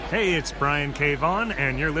Hey, it's Brian K. Vaughan,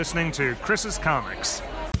 and you're listening to Chris's Comics.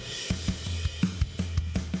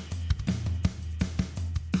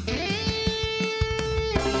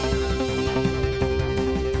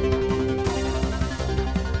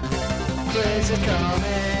 Chris's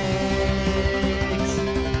Comics.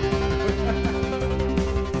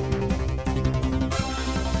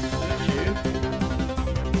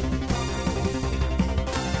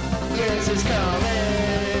 Chris's Comics.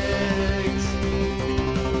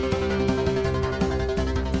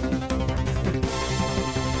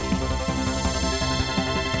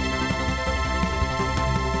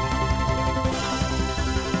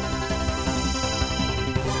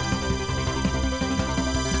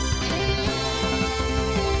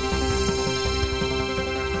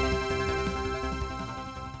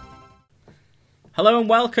 Hello and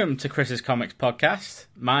welcome to Chris's Comics Podcast.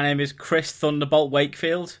 My name is Chris Thunderbolt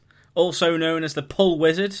Wakefield, also known as the Pull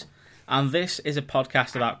Wizard, and this is a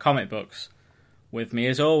podcast about comic books. With me,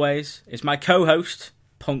 as always, is my co-host,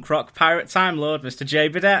 punk rock pirate time lord, Mr. J.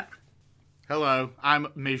 Bidette. Hello, I'm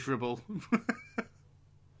miserable.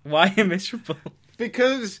 Why are you miserable?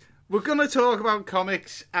 Because we're going to talk about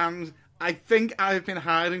comics, and I think I've been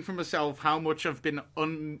hiding from myself how much I've been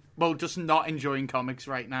just not enjoying comics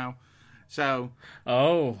right now. So,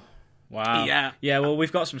 Oh, wow. Yeah. Yeah, well,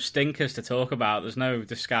 we've got some stinkers to talk about. There's no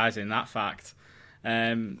disguising that fact.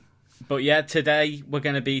 But yeah, today we're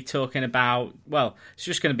going to be talking about, well, it's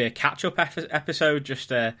just going to be a catch-up episode, just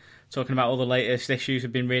talking about all the latest issues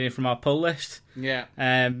we've been reading from our pull list. yeah.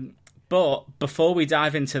 But before we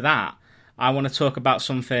dive into that, I want to talk about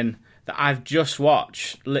something that I've just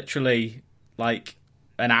watched literally like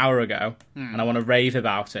an hour ago, and I want to rave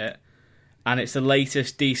about it. And it's the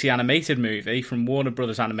latest DC animated movie from Warner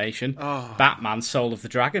Brothers Animation, Batman: Soul of the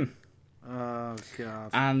Dragon. Oh, God.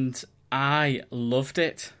 And I loved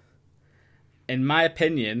it. In my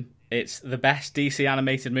opinion, it's the best DC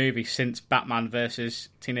animated movie since Batman versus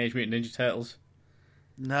Teenage Mutant Ninja Turtles.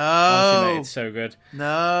 Honestly, mate, No. it's so good.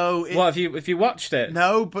 No. What, have you watched it?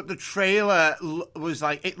 No, but the trailer was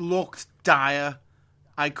like, it looked dire.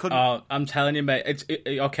 I couldn't... Oh, I'm telling you, mate.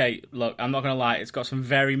 Okay, look, I'm not going to lie. It's got some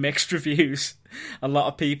very mixed reviews. A lot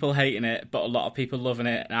of people hating it, but a lot of people loving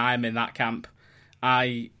it, and I'm in that camp.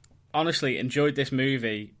 I honestly enjoyed this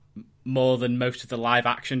movie more than most of the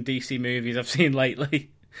live-action DC movies I've seen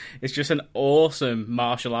lately. It's just an awesome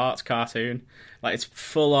martial arts cartoon. Like, it's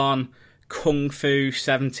full-on kung fu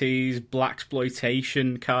 70s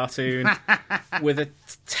blaxploitation cartoon with a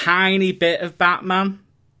tiny bit of Batman.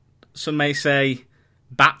 Some may say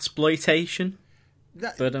Batsploitation.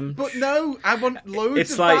 But no, I want loads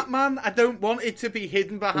it's of like- Batman. I don't want it to be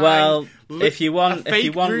hidden behind... Well, li- if you want a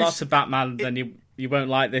fake Bruce... lots of Batman, then you won't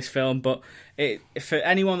like this film. But for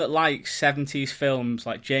anyone that likes 70s films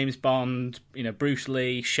like James Bond, Bruce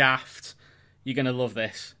Lee, Shaft, you're gonna love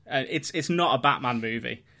this. It's not a Batman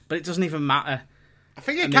movie, but it doesn't even matter. I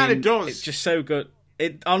think it kind of does. It's just so good.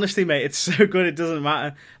 It honestly, mate, it's so good. It doesn't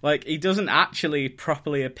matter. Like, he doesn't actually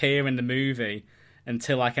properly appear in the movie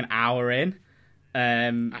until like an hour in.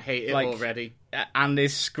 I hate it already. And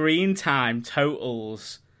his screen time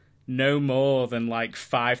totals no more than like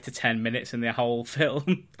 5 to 10 minutes in the whole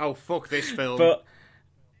film. Oh, fuck this film. But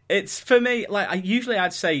it's, for me, like,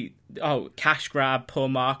 I'd say, oh, cash grab, poor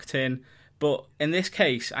marketing. But in this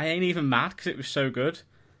case, I ain't even mad because it was so good.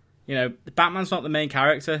 Batman's not the main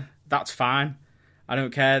character. That's fine. I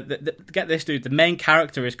don't care. Get this, dude. The main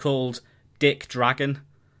character is called Dick Dragon.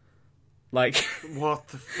 Like, What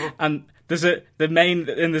the fuck? and there's a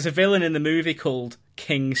villain in the movie called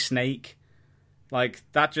King Snake. Like,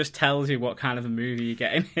 that just tells you what kind of a movie you're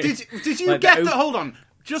getting. Did you Like, get the... Hold on.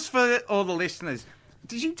 Just for all the listeners,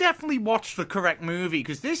 did you definitely watch the correct movie?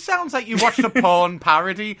 Because this sounds like you watched a porn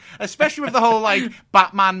parody, especially with the whole, like,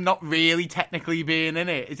 Batman not really technically being in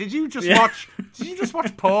it. Did you just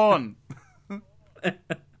watch porn?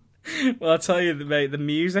 Well, I'll tell you, mate, the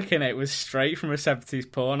music in it was straight from a 70s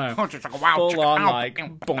porno. Oh, just like a wow, Full chicka, on, wow, like,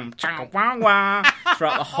 chicka, boom, wow, chicka, wow, wow,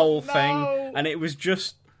 throughout the whole no. thing. And it was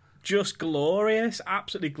just glorious,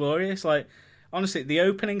 absolutely glorious. Like, honestly, the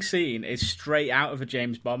opening scene is straight out of a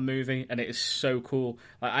James Bond movie, and it is so cool.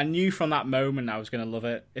 Like, I knew from that moment I was going to love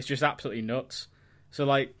it. It's just absolutely nuts. So,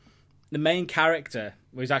 like, the main character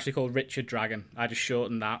was actually called Richard Dragon. I just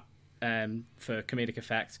shortened that for comedic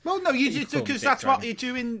effect. Well, no, you just... call him Because Dick that's what Dragon. you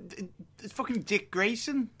do in... It's fucking Dick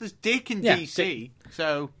Grayson. There's Dick in Yeah, DC.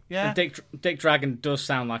 So, yeah. And Dick Dragon does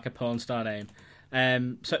sound like a porn star name.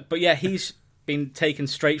 But yeah, he's been taken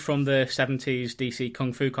straight from the 70s DC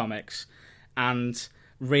Kung Fu comics and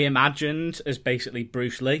reimagined as basically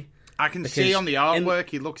Bruce Lee. I can see on the artwork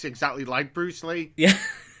he looks exactly like Bruce Lee. Yeah.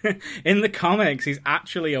 in the comics, he's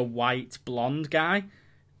actually a white blonde guy.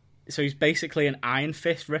 So he's basically an Iron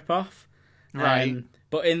Fist ripoff. Right.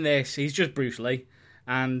 But in this, he's just Bruce Lee.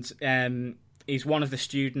 And he's one of the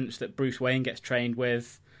students that Bruce Wayne gets trained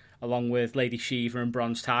with, along with Lady Shiva and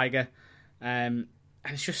Bronze Tiger. And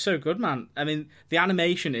it's just so good, man. I mean, the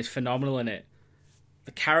animation is phenomenal in it.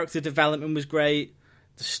 The character development was great.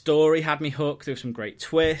 The story had me hooked. There were some great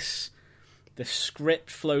twists. The script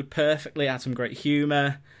flowed perfectly. It had some great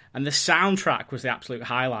humour. And the soundtrack was the absolute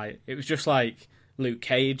highlight. It was just like Luke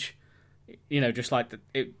Cage. Just like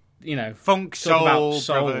funk soul.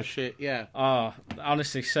 brother shit, yeah. Oh,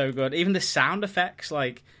 honestly, so good. Even the sound effects,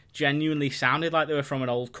 genuinely sounded like they were from an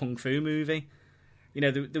old kung fu movie.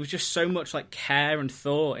 There was just so much, care and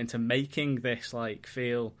thought into making this,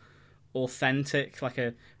 feel authentic, like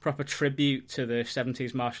a proper tribute to the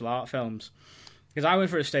 70s martial art films. Because I went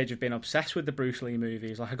through a stage of being obsessed with the Bruce Lee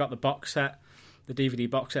movies. I got the box set, the DVD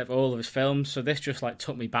box set for all of his films, so this just,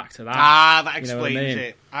 took me back to that. That explains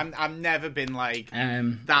it. I've never been,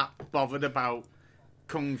 that bothered about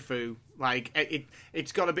kung fu.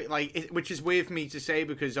 It's got a bit, which is weird for me to say,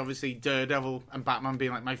 because obviously Daredevil and Batman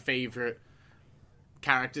being, my favourite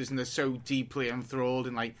characters, and they're so deeply enthralled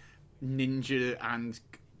in, ninja and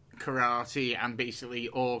karate and basically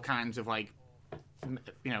all kinds of,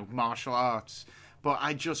 martial arts. But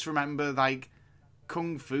I just remember,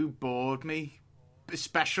 kung fu bored me.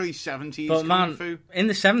 Especially 70s kung fu. In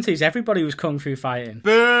the 70s, everybody was kung fu fighting.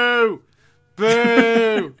 Boo!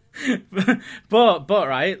 Boo! but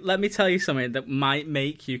right, let me tell you something that might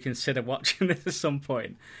make you consider watching this at some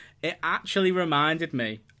point. It actually reminded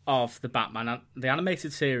me of the Batman, the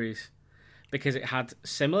animated series, because it had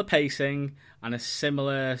similar pacing and a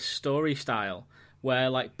similar story style, where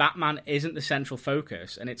Batman isn't the central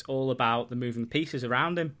focus and it's all about the moving pieces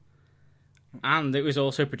around him. And it was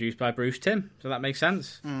also produced by Bruce Timm, so that makes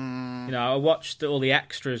sense. I watched all the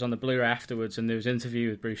extras on the Blu-ray afterwards, and there was an interview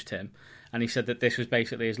with Bruce Timm, and he said that this was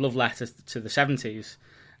basically his love letter to the 70s,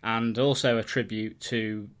 and also a tribute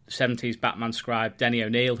to 70s Batman scribe Denny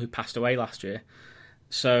O'Neil, who passed away last year.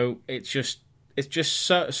 So it's just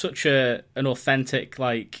such an authentic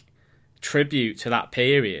tribute to that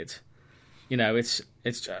period. It's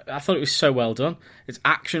I thought it was so well done. It's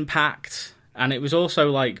action packed. And it was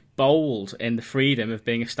also bold in the freedom of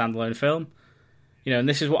being a standalone film. And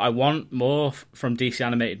this is what I want more from DC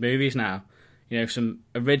animated movies now. Some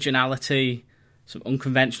originality, some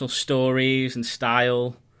unconventional stories and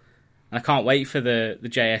style. And I can't wait for the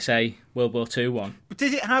JSA World War II one. But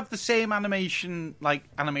did it have the same animation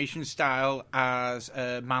style as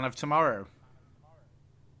Man of Tomorrow?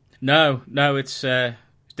 No, it's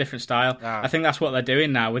different style. I think that's what they're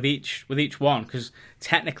doing now with each one, because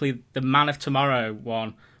technically the Man of Tomorrow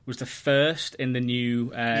one was the first in the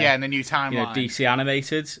new in the new timeline, DC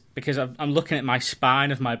animated, because I'm looking at my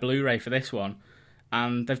spine of my Blu-ray for this one,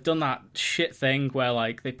 and they've done that shit thing where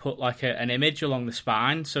they put an image along the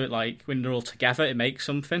spine, so it when they're all together it makes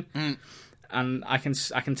something. And I can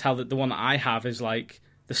tell that the one that I have is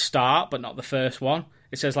the start but not the first one.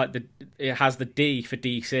 It says it has the D for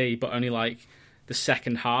DC but only the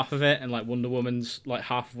second half of it, and Wonder Woman's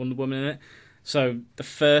half of Wonder Woman in it. So the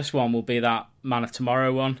first one will be that Man of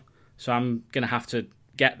Tomorrow one. So I'm gonna have to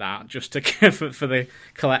get that just to for the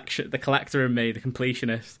collection, the collector and me, the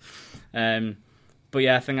completionist. But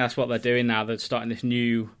yeah, I think that's what they're doing now. They're starting this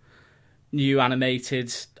new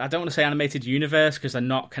animated. I don't want to say animated universe because they're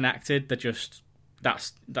not connected. They're just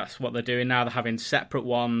that's what they're doing now. They're having separate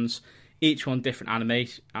ones, each one different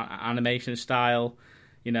animation style.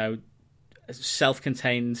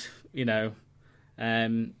 Self-contained,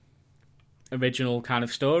 original kind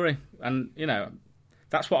of story, and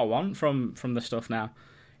that's what I want from the stuff now.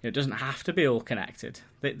 It doesn't have to be all connected.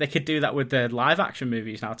 They could do that with the live action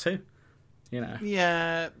movies now too.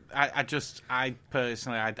 Yeah, I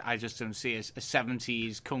personally just don't see a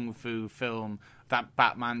 70s kung fu film that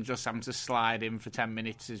Batman just having to slide in for 10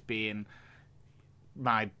 minutes as being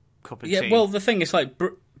my cup of tea. Yeah, well, the thing is,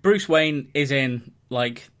 Bruce Wayne is in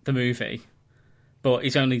the movie, but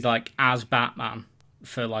he's only as Batman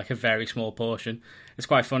for a very small portion. It's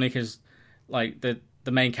quite funny because the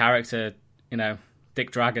main character,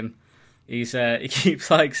 Dick Dragon, he keeps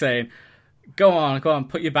saying, go on,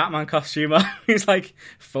 put your Batman costume on. He's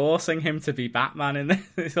forcing him to be Batman, and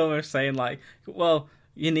it's almost saying well,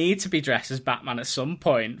 you need to be dressed as Batman at some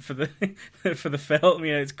point for the for the film.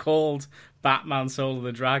 It's called Batman Soul of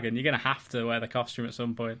the Dragon. You're going to have to wear the costume at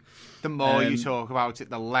some point. The more you talk about it,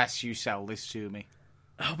 the less you sell this to me.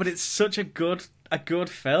 Oh, but it's such a good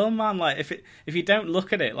film, man. If you don't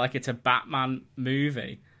look at it like it's a Batman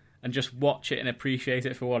movie and just watch it and appreciate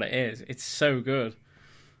it for what it is, it's so good.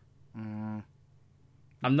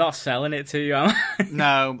 I'm not selling it to you, am I?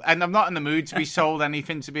 No, and I'm not in the mood to be sold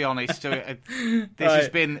anything, to be honest. So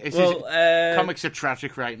comics are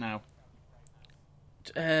tragic right now.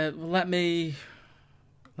 Let me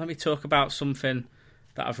talk about something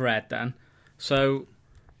that I've read then. So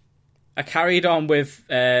I carried on with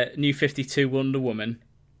New 52 Wonder Woman.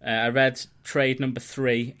 I read trade number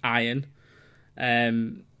 3, Iron,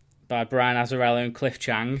 by Brian Azzarello and Cliff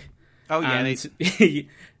Chang. Oh yeah,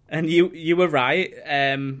 and you were right.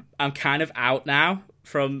 I'm kind of out now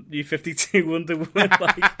from New 52 Wonder Woman.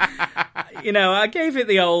 Like, I gave it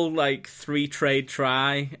the old 3 trade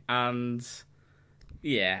try, and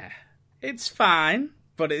yeah, it's fine,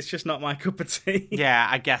 but it's just not my cup of tea. Yeah,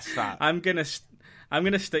 I guess that. I'm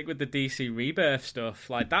gonna stick with the DC Rebirth stuff.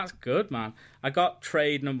 Like, that's good, man. I got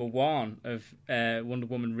trade number 1 of Wonder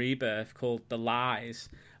Woman Rebirth called The Lies,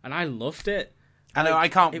 and I loved it. I know. I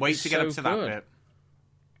can't wait to get up to that bit.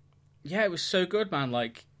 Yeah, it was so good, man.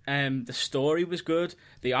 Like, the story was good.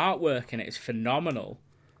 The artwork in it is phenomenal.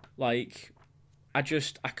 Like, I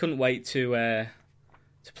couldn't wait to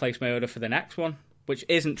place my order for the next one, which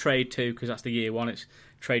isn't trade 2 because that's the year 1. It's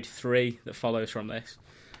trade 3 that follows from this.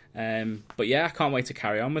 But yeah, I can't wait to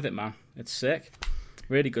carry on with it, man. It's sick.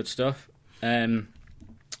 Really good stuff.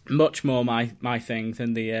 Much more my thing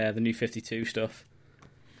than the New 52 stuff.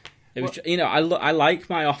 It was, I like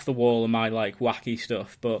my off the wall and my wacky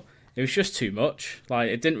stuff, but it was just too much. Like,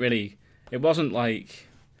 it didn't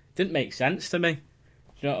make sense to me. Do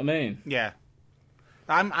you know what I mean? Yeah.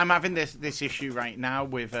 I'm having this issue right now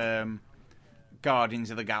with Guardians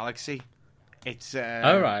of the Galaxy. It's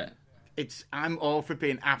oh, right. I'm all for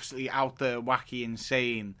being absolutely out there, wacky,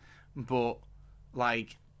 insane, but we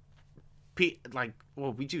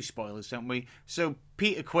do spoilers, don't we? So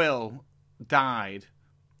Peter Quill died,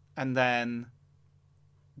 and then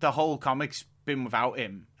the whole comic's been without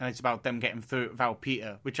him, and it's about them getting through it without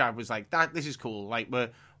Peter, which I was like, this is cool. Like,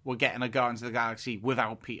 we're getting a Guardians of the Galaxy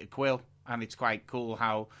without Peter Quill, and it's quite cool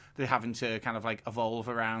how they're having to kind of evolve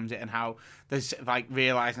around it, and how there's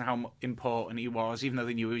realizing how important he was, even though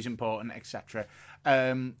they knew he was important, etc.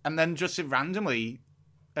 And then just randomly,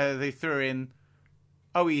 they threw in,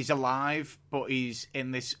 oh, he's alive, but he's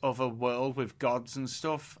in this other world with gods and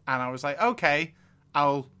stuff, and I was like, okay,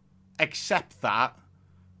 I'll accept that.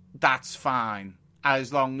 That's fine,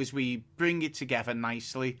 as long as we bring it together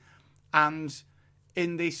nicely. And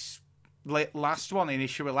in this last one, in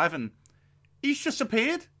issue 11, he's just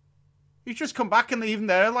appeared. He's just come back, and even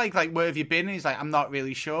there, like, where have you been? And he's like, I'm not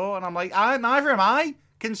really sure. And I'm like, neither am I.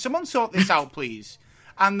 Can someone sort this out, please?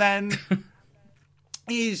 And then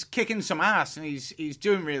he's kicking some ass, and he's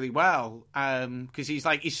doing really well, because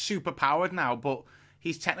he's super powered now, but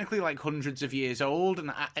he's technically hundreds of years old,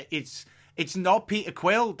 and it's not Peter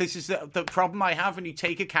Quill. This is the problem I have when you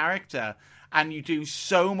take a character and you do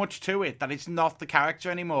so much to it that it's not the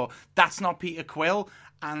character anymore. That's not Peter Quill,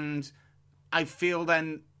 and I feel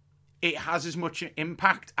then it has as much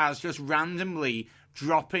impact as just randomly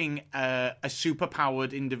dropping a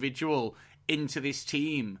superpowered individual into this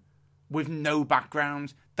team with no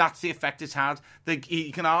background. That's the effect it's had.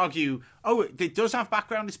 You can argue, oh, it does have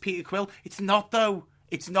background as Peter Quill. It's not, though.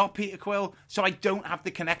 It's not Peter Quill, so I don't have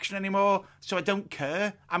the connection anymore, so I don't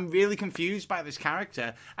care. I'm really confused by this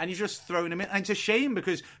character, and you're just throwing him in. And it's a shame,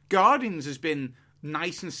 because Guardians has been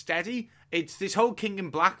nice and steady. It's this whole King in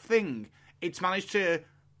Black thing. It's managed to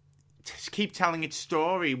keep telling its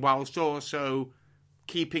story whilst also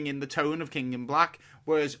keeping in the tone of King in Black,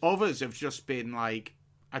 whereas others have just been I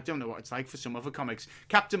don't know what it's like for some other comics.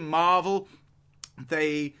 Captain Marvel,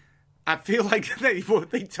 I feel like they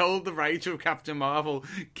told the writer of Captain Marvel,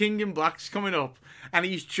 King in Black's coming up, and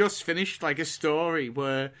he's just finished a story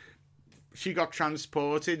where she got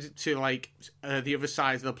transported to the other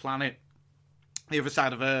side of the planet, the other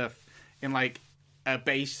side of Earth, in a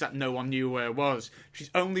base that no one knew where it was.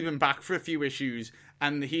 She's only been back for a few issues,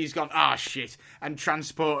 and he's gone, shit, and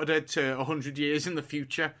transported her to 100 years in the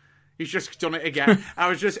future. He's just done it again.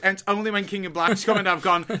 And only when King in Black's coming, I've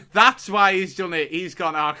gone, that's why he's done it. He's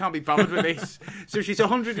gone, I can't be bothered with this. So she's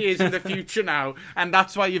 100 years in the future now, and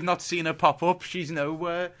that's why you've not seen her pop up. She's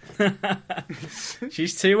nowhere.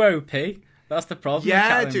 She's too OP. That's the problem with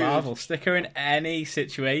Captain dude. Marvel. Stick her in any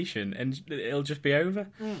situation, and it'll just be over.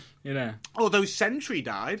 Although Sentry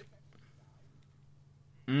died.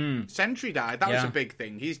 Sentry died. That was a big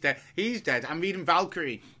thing. He's dead. I'm reading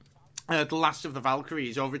Valkyrie. The Last of the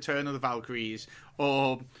Valkyries, or Return of the Valkyries,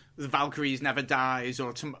 or The Valkyries Never Dies,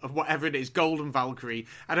 or whatever it is, Golden Valkyrie.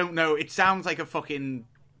 I don't know. It sounds like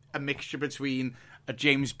a mixture between a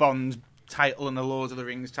James Bond title and a Lord of the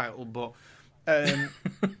Rings title, but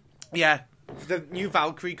yeah, the new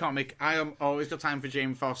Valkyrie comic, I am always got time for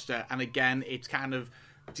Jane Foster, and again, it's kind of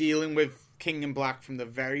dealing with King in Black from the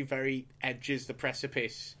very, very edges, the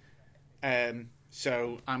precipice.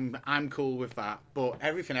 So I'm cool with that, but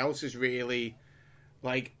everything else is really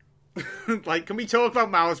like, can we talk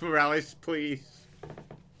about Miles Morales, please?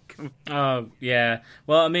 Oh yeah.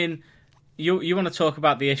 Well, I mean, you want to talk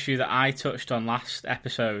about the issue that I touched on last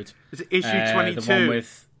episode? Is it issue 22?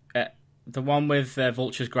 The one with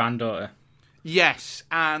Vulture's granddaughter. Yes,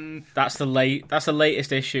 and that's the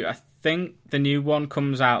latest issue. I think the new one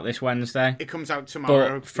comes out this Wednesday. It comes out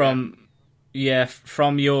tomorrow. But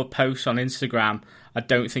from your posts on Instagram, I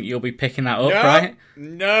don't think you'll be picking that up, right?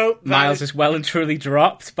 No, Miles is well and truly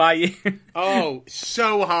dropped by you. Oh,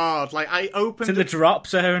 so hard! Like I opened. It's in the drop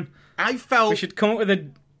zone. I felt we should come up with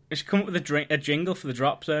a jingle for the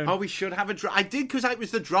drop zone. Oh, we should have a drop. I did because it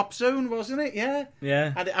was the drop zone, wasn't it? Yeah.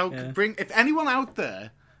 Yeah. And I'll bring if anyone out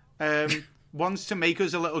there wants to make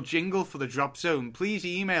us a little jingle for the drop zone, please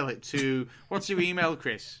email it to what's your email,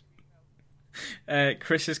 Chris?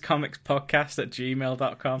 Chris's Comics Podcast at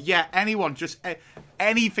gmail.com. Yeah, anyone, just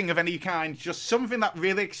anything of any kind, just something that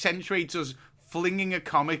really accentuates us flinging a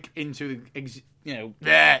comic into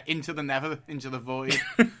into the nether, into the void.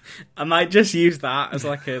 I might just use that as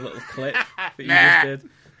like a little clip that you just did.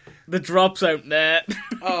 The drop zone there.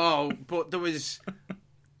 Oh, but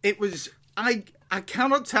I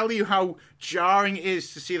cannot tell you how jarring it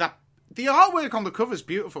is to see that the artwork on the cover is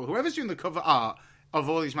beautiful. Whoever's doing the cover art of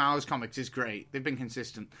all these Miles comics is great. They've been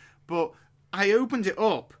consistent. But I opened it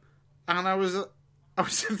up and I was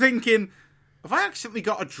thinking, have I accidentally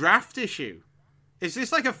got a draft issue? Is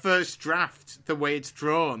this like a first draft, the way it's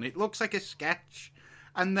drawn? It looks like a sketch.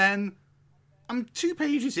 And then I'm 2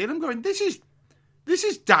 pages in, I'm going, this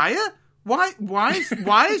is dire? Why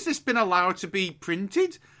has this been allowed to be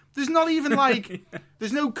printed? There's not even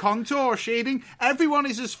there's no contour or shading. Everyone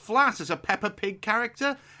is as flat as a Peppa Pig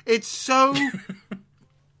character. It's so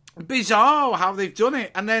bizarre how they've done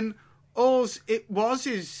it. And then all it was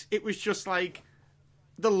just like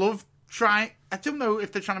the love triangle. I don't know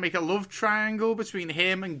if they're trying to make a love triangle between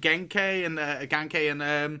him and Genkai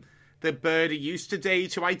and the bird he used to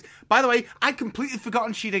date. By the way, I'd completely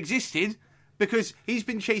forgotten she'd existed because he's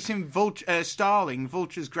been chasing Starling,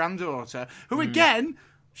 Vulture's granddaughter, who again.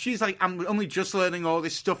 She's like, I'm only just learning all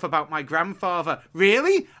this stuff about my grandfather.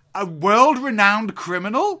 Really? A world-renowned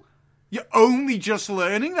criminal? You're only just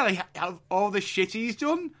learning that I have all the shit he's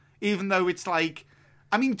done? Even though it's like...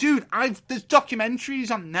 I mean, dude, there's documentaries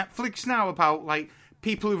on Netflix now about, like,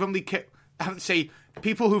 people who've only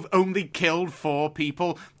people who've only killed 4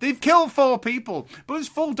 people. They've killed 4 people, but there's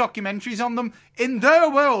full documentaries on them. In their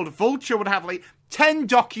world, Vulture would have, like... 10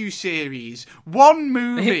 docu-series, 1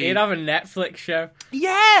 movie. He'd have a Netflix show.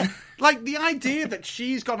 Yeah! Like, the idea that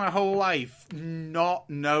she's gone her whole life not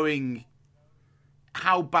knowing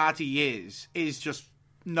how bad he is just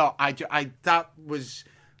not... That was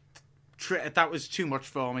too much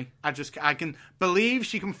for me. I can believe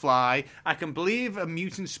she can fly. I can believe a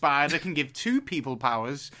mutant spider can give 2 people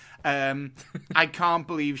powers. I can't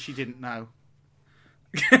believe she didn't know.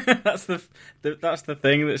 That's the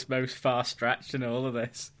thing that's most far-stretched in all of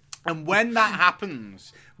this. And when that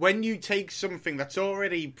happens, when you take something that's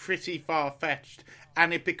already pretty far-fetched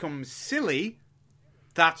and it becomes silly,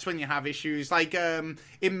 that's when you have issues. Like in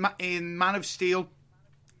Man of Steel,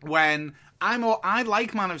 when I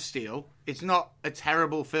like Man of Steel. It's not a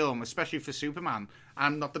terrible film, especially for Superman.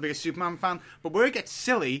 I'm not the biggest Superman fan, but where it gets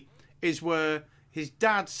silly is where his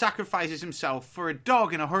dad sacrifices himself for a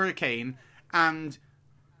dog in a hurricane, and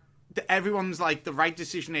everyone's like, the right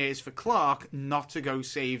decision here is for Clark not to go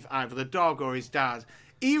save either the dog or his dad.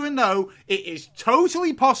 Even though it is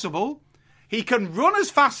totally possible. He can run as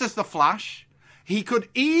fast as the Flash. He could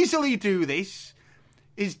easily do this.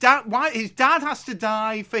 His dad has to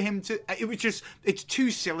die for him to... It's too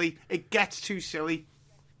silly. It gets too silly.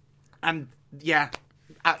 And, yeah.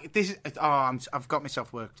 I've got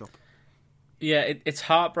myself worked up. Yeah, it's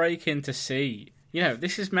heartbreaking to see. You know,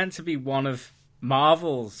 this is meant to be one of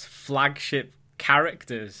Marvel's flagship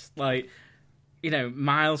characters, like, you know,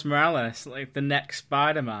 Miles Morales, like the next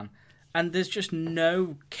Spider-Man, and there's just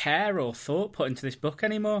no care or thought put into this book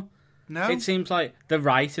anymore. No. It seems like the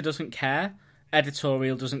writer doesn't care,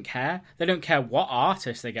 editorial doesn't care, they don't care what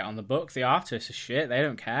artist they get on the book, the artists are shit, they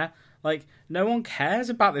don't care. Like, no one cares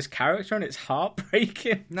about this character, and it's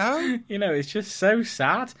heartbreaking. No. You know, it's just so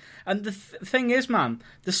sad. And the thing is, man,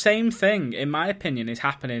 the same thing, in my opinion, is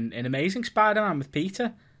happening in Amazing Spider-Man with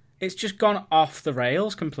Peter. It's just gone off the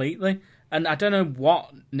rails completely. And I don't know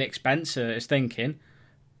what Nick Spencer is thinking.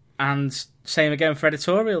 And same again for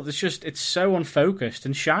editorial. It's so unfocused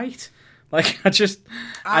and shite. Like,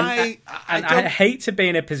 I hate to be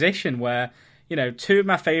in a position where, you know, two of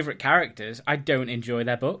my favourite characters, I don't enjoy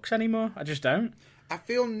their books anymore. I just don't. I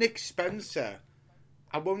feel Nick Spencer,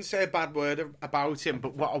 I won't say a bad word about him,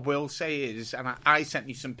 but what I will say is, and I sent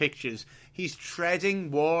you some pictures, he's treading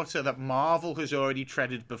water that Marvel has already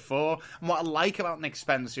treaded before. And what I like about Nick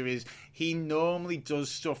Spencer is he normally does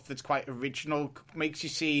stuff that's quite original, makes you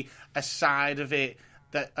see a side of it,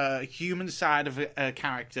 that a human side of a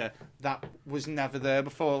character that was never there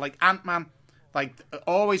before. Like Ant-Man. Like,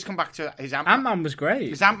 always come back to his Ant-Man. Ant-Man was great.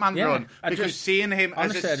 His Ant-Man run. Because seeing him...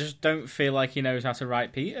 Honestly, I just don't feel like he knows how to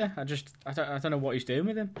write Peter. I don't know what he's doing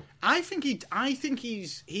with him. I think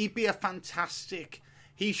he'd be a fantastic...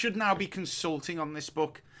 He should now be consulting on this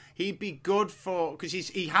book. He'd be good for... Because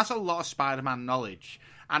he has a lot of Spider-Man knowledge.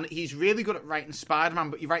 And he's really good at writing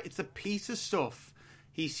Spider-Man. But you're right, it's the Peter stuff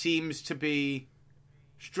he seems to be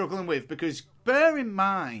struggling with. Because bear in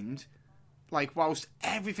mind... Like, whilst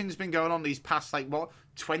everything's been going on these past,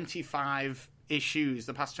 25 issues,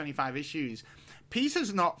 the past 25 issues,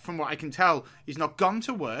 Peter's not, from what I can tell, he's not gone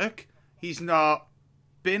to work, he's not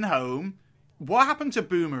been home. What happened to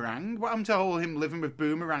Boomerang? What happened to all him living with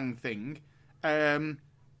Boomerang thing?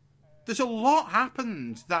 There's a lot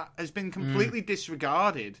happened that has been completely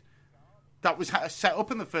disregarded, that was set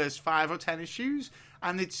up in the first 5 or 10 issues,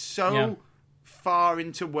 and it's so far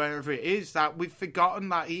into wherever it is that we've forgotten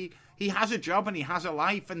that he has a job and he has a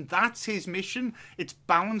life, and that's his mission. It's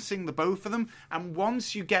balancing the both of them. And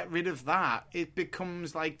once you get rid of that, it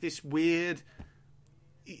becomes like this weird...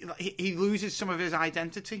 He loses some of his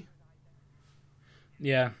identity.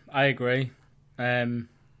 Yeah, I agree. Do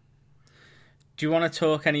you want to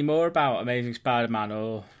talk any more about Amazing Spider-Man,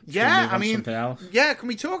 or something else? Yeah, can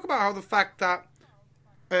we talk about how the fact that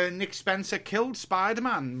Nick Spencer killed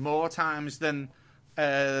Spider-Man more times than...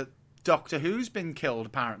 Doctor Who's been killed,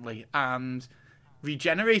 apparently, and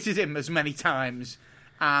regenerated him as many times.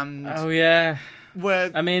 And I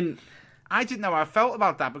didn't know how I felt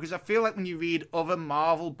about that, because I feel like when you read other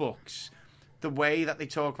Marvel books, the way that they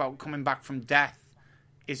talk about coming back from death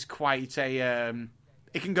is quite a...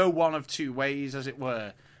 it can go one of two ways, as it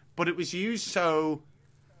were. But it was used so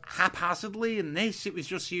haphazardly in this. It was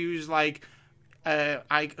just used like...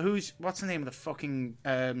 what's the name of the fucking...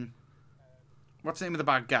 what's the name of the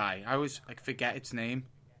bad guy? I always forget its name.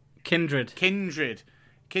 Kindred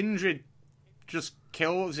just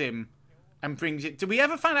kills him and brings it... Do we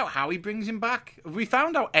ever find out how he brings him back? Have we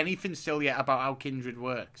found out anything still yet about how Kindred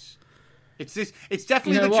works? It's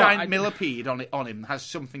definitely giant millipede on him has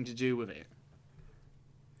something to do with it.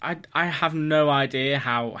 I have no idea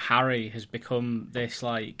how Harry has become this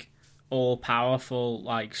all-powerful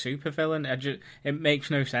supervillain. It makes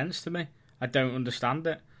no sense to me. I don't understand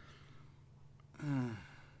it.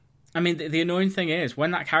 I mean, the annoying thing is, when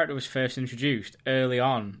that character was first introduced early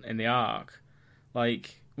on in the arc, I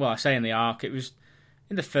say in the arc, it was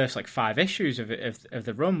in the first 5 issues of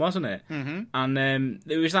the run, wasn't it? Mm-hmm. And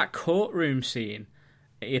there was that courtroom scene.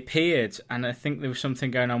 He appeared, and I think there was something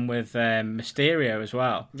going on with Mysterio as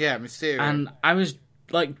well. Yeah, Mysterio. And I was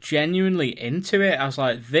genuinely into it. I was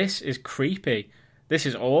like, this is creepy. This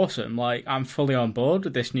is awesome. I'm fully on board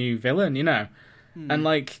with this new villain, you know. And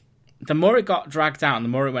the more it got dragged out and the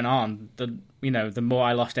more it went on, the more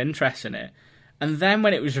I lost interest in it. And then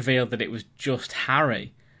when it was revealed that it was just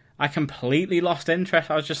Harry, I completely lost interest.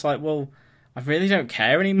 I was just like, well, I really don't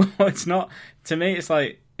care anymore. It's not, to me, it's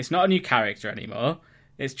not a new character anymore.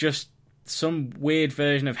 It's just some weird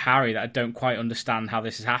version of Harry that I don't quite understand how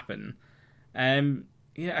this has happened.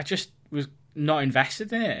 I just was not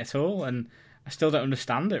invested in it at all, and I still don't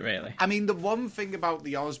understand it, really. I mean, the one thing about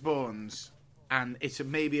the Osborns... and it's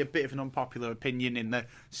maybe a bit of an unpopular opinion in the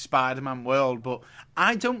Spider-Man world, but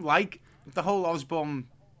I don't like the whole Osborn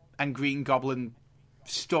and Green Goblin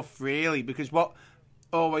stuff, really, because what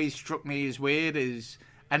always struck me as weird is,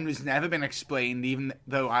 and has never been explained, even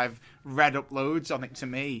though I've read up loads on it to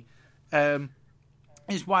me,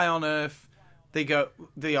 is why on earth the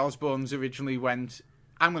Osborns originally went,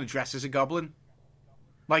 I'm going to dress as a goblin.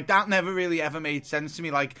 That never really ever made sense to me.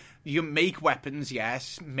 You make weapons,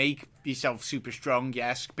 yes. Make yourself super strong,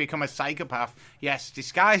 yes. Become a psychopath, yes.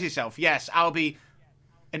 Disguise yourself, yes. I'll be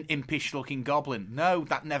an impish-looking goblin. No,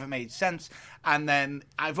 that never made sense. And then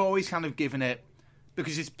I've always kind of given it,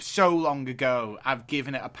 because it's so long ago, I've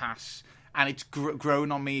given it a pass. And it's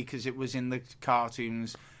grown on me because it was in the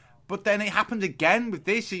cartoons. But then it happened again with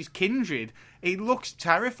this. He's Kindred. He looks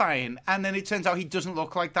terrifying. And then it turns out he doesn't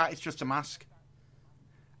look like that. It's just a mask.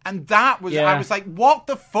 And that was, Yeah. I was like, what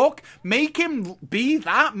the fuck? Make him be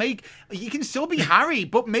that. He can still be Harry,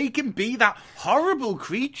 but make him be that horrible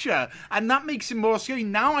creature. And that makes him more scary.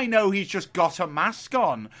 Now I know he's just got a mask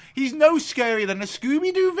on. He's no scarier than a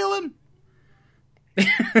Scooby-Doo villain.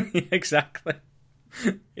 Exactly.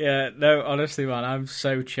 Yeah, no, honestly, man, I'm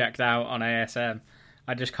so checked out on ASM.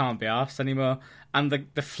 I just can't be arsed anymore. And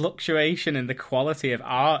the fluctuation in the quality of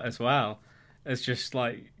art as well has just,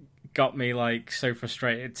 like, got me, like, so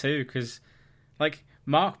frustrated too. Because, like,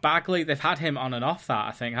 Mark Bagley, they've had him on and off that,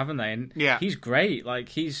 I think, haven't they? And yeah. He's great. Like,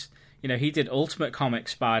 he's, you know, he did Ultimate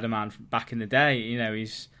Comics Spider-Man back in the day. You know,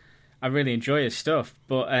 I really enjoy his stuff.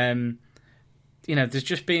 But, you know, there's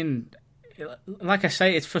just been, like I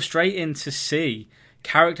say, it's frustrating to see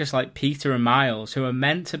characters like Peter and Miles, who are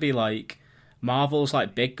meant to be like Marvel's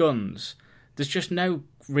like big guns. There's just no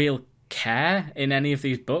real care in any of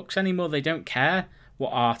these books anymore. They don't care what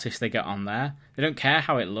artist they get on there. They don't care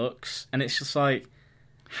how it looks, and it's just like,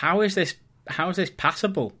 how is this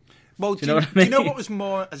passable? Well, do you know what I mean? Do you know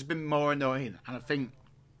what has been more annoying, and I think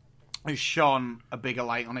has shone a bigger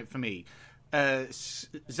light on it for me?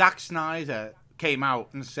 Zack Snyder came out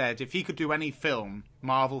and said if he could do any film,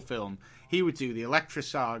 Marvel film, he would do the Elektra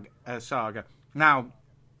saga. Now,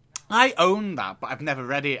 I own that, but I've never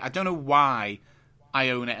read it. I don't know why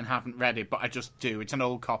I own it and haven't read it, but I just do. It's an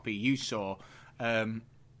old copy you saw.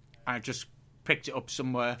 I just picked it up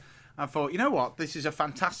somewhere. I thought, you know what? This is a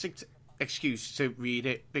fantastic excuse to read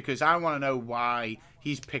it, because I want to know why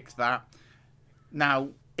he's picked that. Now,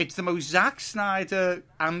 it's the most Zack Snyder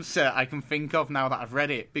answer I can think of now that I've read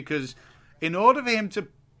it, because in order for him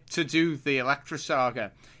to do the Elektra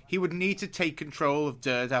saga, he would need to take control of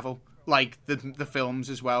Daredevil, like the films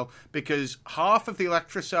as well, because half of the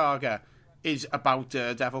Elektra saga is about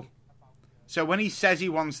Daredevil. So when he says he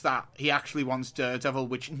wants that, he actually wants Daredevil,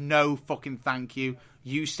 which, no fucking thank you.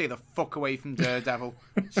 You stay the fuck away from Daredevil,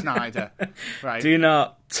 Snyder. Right? Do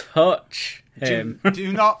not touch him.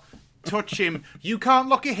 Do not touch him. You can't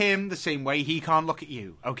look at him the same way he can't look at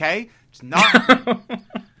you, okay? It's not...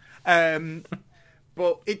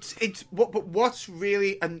 But what's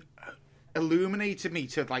really illuminated me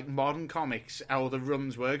to like modern comics, or the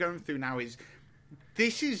runs we're going through now, is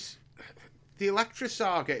the Elektra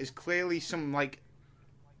saga is clearly some like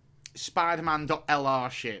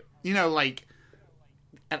Spider-Man.lr shit. You know, like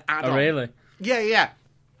an add-on. Oh, really? Yeah.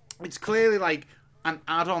 It's clearly like an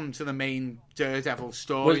add-on to the main Daredevil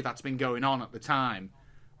story that's been going on at the time.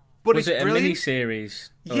 But was it's it brilliant. a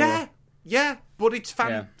mini-series? Yeah, but it's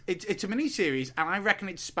Yeah. It's a mini-series, and I reckon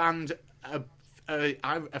it spanned a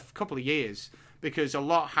couple of years, because a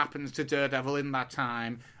lot happens to Daredevil in that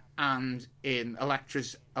time, and in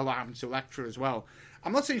Elektra's Alarm to Elektra as well.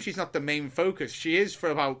 I'm not saying she's not the main focus. She is for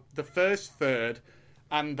about the first third,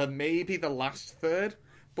 and maybe the last third,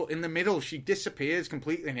 but in the middle she disappears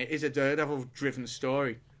completely, and it is a Daredevil-driven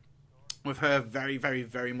story, with her very, very,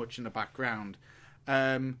 very much in the background.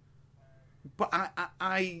 But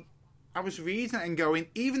I was reading it and going,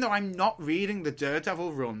 even though I'm not reading the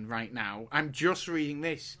Daredevil run right now, I'm just reading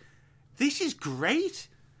this. This is great.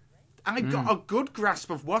 I got a good grasp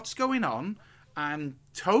of what's going on. I'm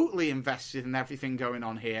totally invested in everything going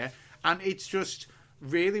on here. And it's just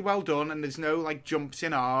really well done. And there's no like jumps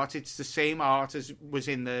in art. It's the same art as was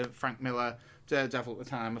in the Frank Miller Daredevil at the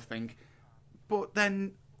time, I think. But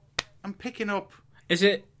then I'm picking up... Is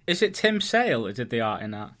it Tim Sale who did the art in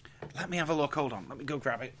that? Let me have a look. Hold on. Let me go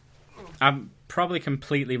grab it. I'm probably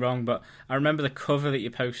completely wrong, but I remember the cover that you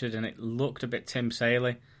posted and it looked a bit Tim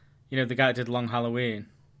Sale-y. You know, the guy that did Long Halloween.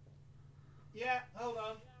 Yeah, hold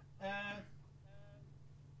on.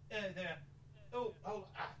 There. Oh, hold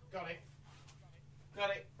on. Got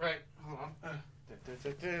it. Right, hold on.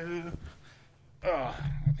 Oh,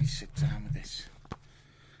 let me sit down with this.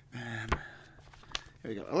 Here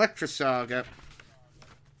we go. Elektra Saga.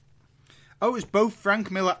 Oh, it's both Frank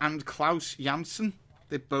Miller and Klaus Janson.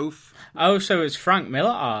 They're both... Oh, so it's Frank Miller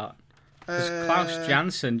art. Klaus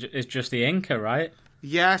Janson is just the inker, right?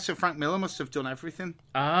 Yeah, so Frank Miller must have done everything.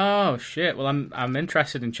 Oh, shit. Well, I'm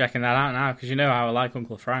interested in checking that out now, because you know how I like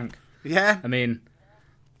Uncle Frank. Yeah. I mean,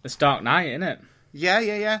 it's Dark Knight, isn't it?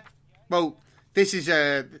 Yeah. Well, this is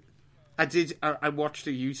I watched a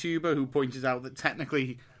YouTuber who pointed out that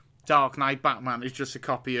technically Dark Knight Batman is just a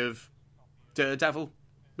copy of Daredevil,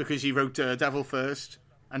 because he wrote Daredevil first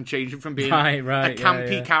and changed him from being a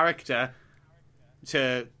campy character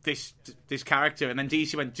to this character, and then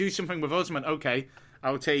DC went, do something with us, and went, okay,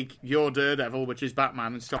 I'll take your Daredevil, which is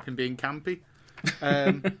Batman, and stop him being campy.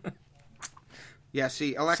 Yeah,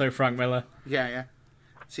 see, so Frank Miller. Yeah.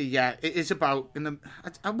 See, yeah, it is about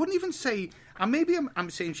I wouldn't even say. And maybe I'm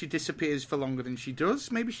saying she disappears for longer than she does.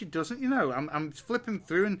 Maybe she doesn't. You know, I'm flipping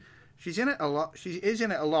through and she's in it a lot. She is in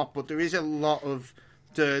it a lot, but there is a lot of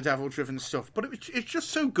Daredevil-driven stuff. But it's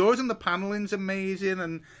just so good, and the paneling's amazing.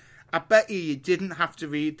 And I bet you didn't have to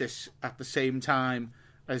read this at the same time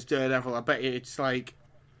as Daredevil. I bet you it's like,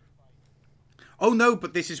 oh no,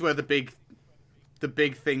 but this is where the big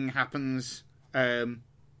thing happens.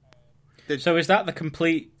 So is that the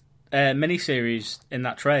complete miniseries in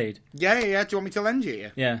that trade? Yeah. Do you want me to lend you?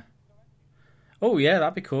 Yeah. Oh yeah,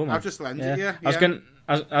 that'd be cool, man. I'll just lend it. Yeah.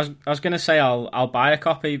 I was gonna say I'll buy a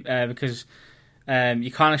copy because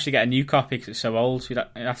you can't actually get a new copy because it's so old. You'd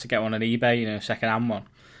have to get one on eBay, a second-hand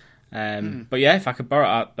one. But yeah, if I could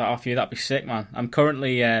borrow that off you, that'd be sick, man. I'm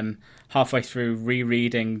currently halfway through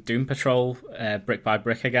rereading Doom Patrol brick by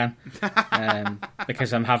brick again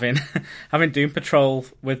because I'm having Doom Patrol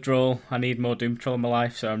withdrawal. I need more Doom Patrol in my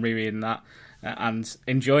life, so I'm rereading that and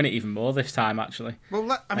enjoying it even more this time, actually.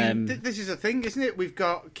 Well, I mean, this is a thing, isn't it? We've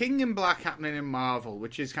got King in Black happening in Marvel,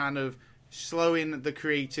 which is kind of slowing the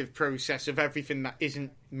creative process of everything that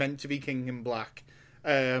isn't meant to be King in Black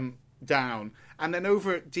down. And then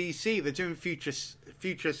over at DC, they're doing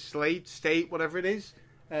Future State, whatever it is.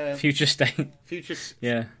 Future State.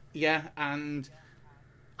 Yeah, and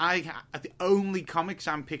the only comics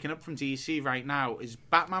I'm picking up from DC right now is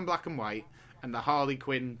Batman Black and White and the Harley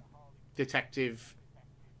Quinn detective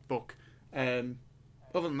book. Other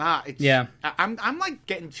than that, I'm like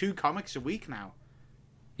getting 2 comics a week now.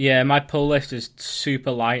 Yeah, my pull list is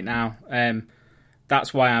super light now.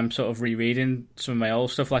 That's why I'm sort of rereading some of my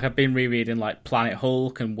old stuff. Like I've been rereading like Planet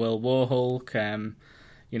Hulk and World War Hulk.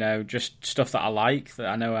 Just stuff that I like, that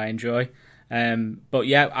I know I enjoy. But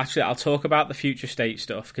yeah, actually, I'll talk about the Future State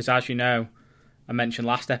stuff because, as you know, I mentioned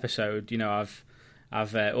last episode.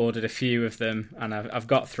 I've ordered a few of them and I've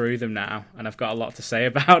got through them now, and I've got a lot to say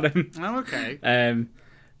about them. Oh, okay.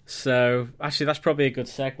 So actually, that's probably a good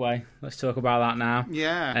segue. Let's talk about that now.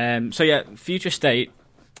 Yeah. So yeah, Future State.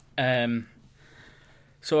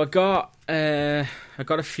 So I got a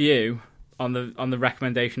few on the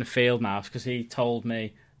recommendation of Fieldmouse because he told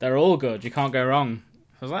me they're all good. You can't go wrong.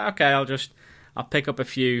 I was like, okay, I'll pick up a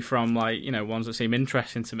few from ones that seem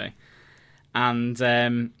interesting to me. And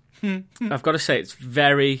I've got to say it's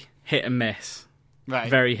very hit and miss. Right.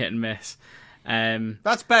 Very hit and miss.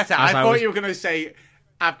 That's better. I thought you were going to say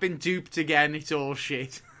I've been duped again. It's all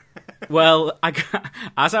shit. Well,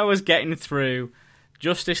 as I was getting through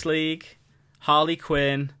Justice League, Harley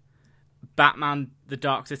Quinn, Batman the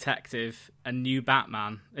Dark Detective, and New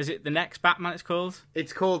Batman. Is it the Next Batman it's called?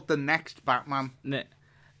 It's called The Next Batman.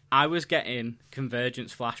 I was getting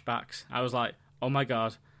Convergence flashbacks. I was like, oh my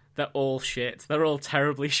god, they're all shit. They're all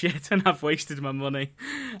terribly shit, and I've wasted my money.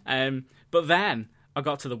 But then I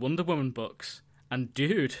got to the Wonder Woman books, and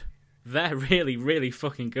dude, they're really, really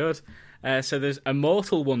fucking good. So there's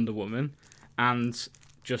Immortal Wonder Woman, and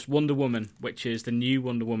just Wonder Woman, which is the new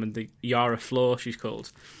Wonder Woman, the Yara Flor, she's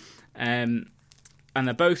called. And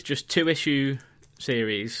they're both just 2-issue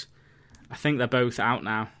series. I think they're both out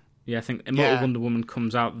now. Yeah, I think Immortal Wonder Woman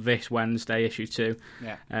comes out this Wednesday, issue 2.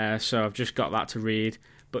 Yeah. So I've just got that to read.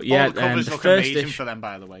 But yeah, all the covers look amazing for them,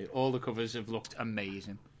 by the way. All the covers have looked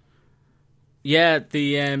amazing. Yeah,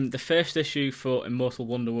 the first issue for Immortal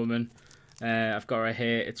Wonder Woman, I've got right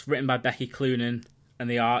here. It's written by Becky Cloonan, and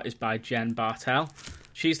the art is by Jen Bartel.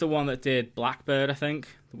 She's the one that did Blackbird, I think,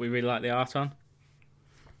 that we really like the art on.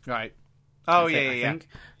 Right. Oh, I think.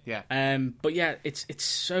 But yeah, it's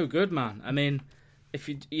so good, man. I mean, if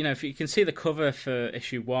you can see the cover for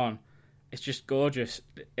issue 1, it's just gorgeous.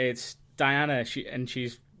 It's Diana,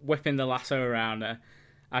 she's whipping the lasso around her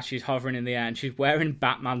as she's hovering in the air, and she's wearing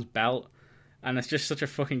Batman's belt, and it's just such a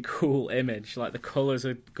fucking cool image. Like, the colours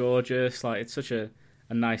are gorgeous. Like, it's such a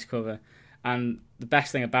nice cover. And the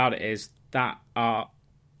best thing about it is that art,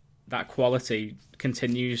 that quality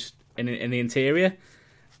continues in the interior,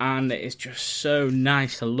 and it's just so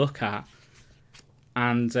nice to look at.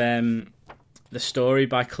 And the story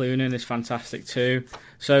by Cloonan is fantastic too.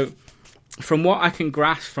 So, from what I can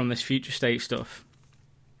grasp from this Future State stuff,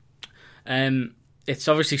 it's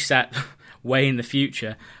obviously set way in the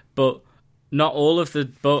future, but not all of the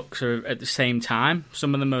books are at the same time.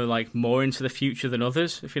 Some of them are like more into the future than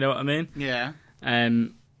others, if you know what I mean. Yeah.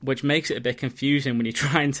 Which makes it a bit confusing when you're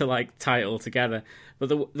trying to like tie it all together. But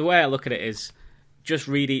the way I look at it is, just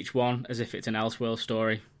read each one as if it's an Elseworld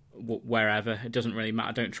story, wherever. It doesn't really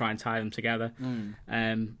matter. Don't try and tie them together.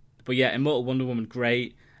 But yeah, Immortal Wonder Woman,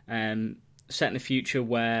 great. Set in a future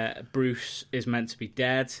where Bruce is meant to be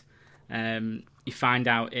dead. You find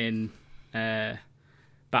out in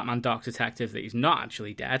Batman Dark Detective that he's not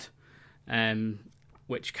actually dead,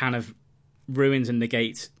 which kind of ruins and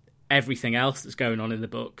negates everything else that's going on in the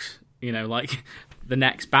books. You know, like the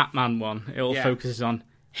next Batman one, it all focuses on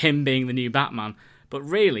him being the new Batman. But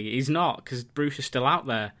really, he's not, because Bruce is still out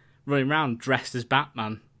there running around dressed as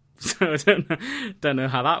Batman. So I don't know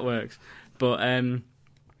how that works. But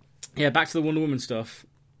back to the Wonder Woman stuff.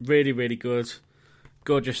 Really, really good.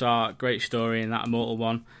 Gorgeous art, great story in that Immortal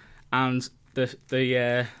one. And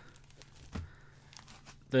the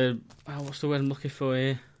what's the word I'm looking for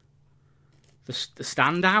here? The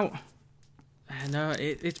standout? No,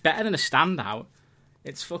 it's better than a standout.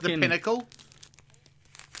 It's fucking... The pinnacle?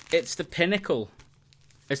 It's the pinnacle.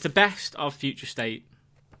 It's the best of Future State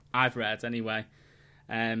I've read, anyway.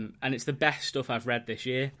 And it's the best stuff I've read this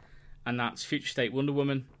year. And that's Future State Wonder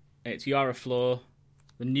Woman. It's Yara Flor,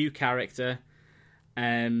 the new character.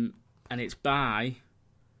 And it's by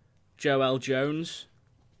Joelle Jones.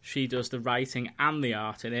 She does the writing and the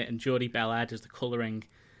art in it. And Jordi Belair does the colouring.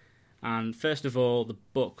 And first of all, the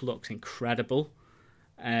book looks incredible.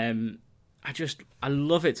 I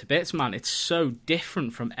love it to bits, man. It's so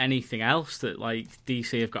different from anything else that like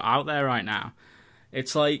DC have got out there right now.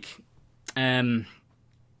 It's like a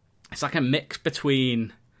mix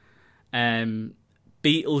between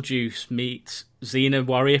Beetlejuice meets Xena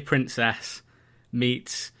Warrior Princess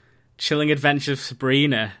meets Chilling Adventures of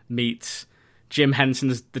Sabrina meets Jim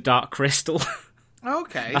Henson's The Dark Crystal.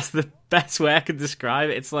 Okay. That's the best way I could describe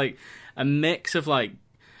it. It's like a mix of like,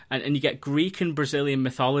 and you get Greek and Brazilian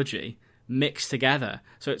mythology mixed together.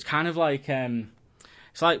 So it's kind of like,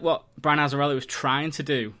 it's like what Brian Azzarello was trying to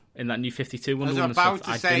do in that New 52 Wonder Woman stuff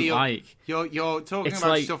I didn't like. You're talking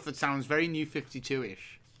about stuff that sounds very New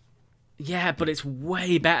 52-ish. Yeah, but it's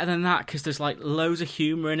way better than that because there's like loads of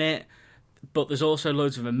humour in it, but there's also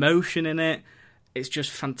loads of emotion in it. It's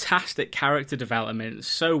just fantastic character development. It's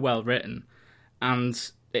so well written, and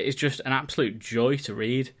it is just an absolute joy to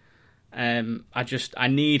read. I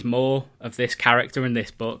need more of this character in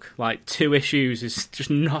this book. Like 2 issues is just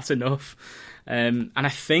not enough. And I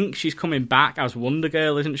think she's coming back as Wonder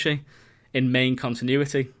Girl, isn't she? In main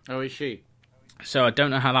continuity. Oh, is she? So I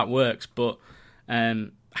don't know how that works, but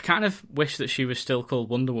I kind of wish that she was still called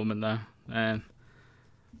Wonder Woman though, and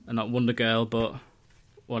not Wonder Girl, but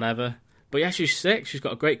whatever. But yeah, she's sick. She's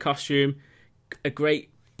got a great costume, a great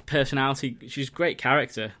personality. She's a great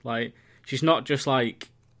character. Like she's not just like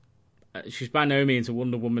she's by no means a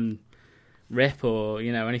Wonder Woman rip or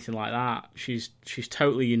anything like that. She's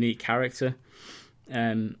totally unique character.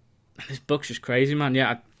 This book's just crazy, man.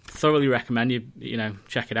 Yeah, I thoroughly recommend you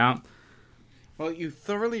check it out. Well, you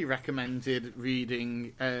thoroughly recommended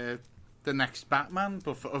reading the next Batman,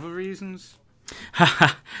 but for other reasons.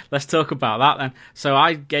 Let's talk about that then. So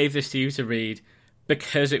I gave this to you to read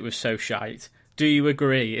because it was so shite. Do you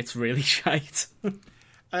agree it's really shite?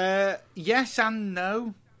 Yes and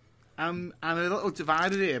no. I'm a little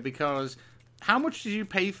divided here because how much did you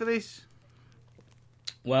pay for this?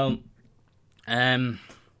 Well,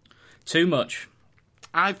 too much.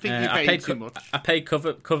 I think you paid too much. I paid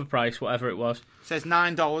cover price, whatever it was. It says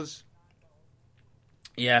 $9.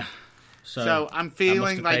 Yeah. So I'm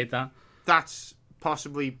feeling like that. That's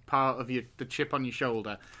possibly part of the chip on your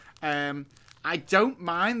shoulder. I don't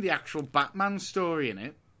mind the actual Batman story in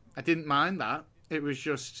it. I didn't mind that. It was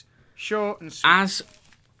just short and sweet.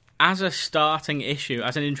 As a starting issue,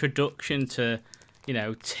 as an introduction to,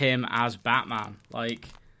 Tim as Batman, like,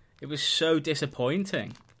 it was so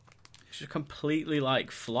disappointing. It's just completely,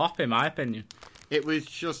 flop, in my opinion. It was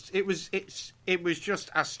just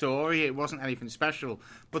a story. It wasn't anything special.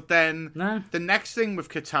 But then the next thing with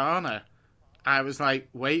Katana, I was like,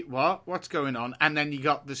 wait, what? What's going on? And then you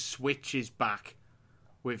got the switches back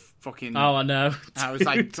with fucking... Oh, I know. I was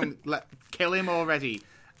like, kill him already.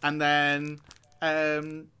 And then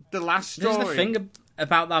the last story... This is the thing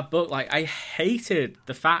about that book. Like, I hated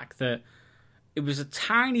the fact that it was a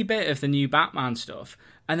tiny bit of the new Batman stuff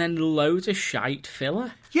and then loads of shite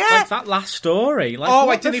filler. Yeah! Like, that last story. Like,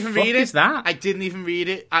 I didn't even read it. Is that? I didn't even read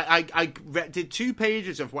it. I did 2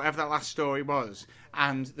 pages of whatever that last story was,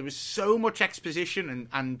 and there was so much exposition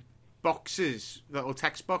and boxes, little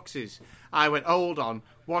text boxes. I went, hold on,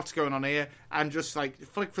 what's going on here? And just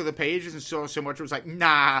flicked through the pages and saw so much. I was like,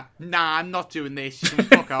 nah, I'm not doing this.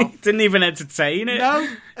 Fuck off. Didn't even entertain it. No,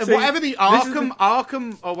 so whatever the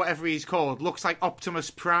Arkham or whatever he's called looks like Optimus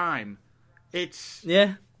Prime. It's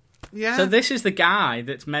yeah. So this is the guy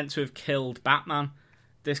that's meant to have killed Batman.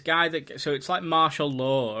 This guy so it's like martial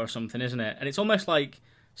law or something, isn't it? And it's almost like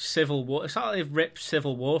Civil War. It's like they've ripped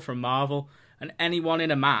Civil War from Marvel, and anyone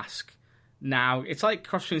in a mask now, it's like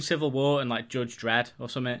cross between Civil War and Judge Dredd or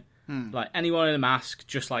something. Like anyone in a mask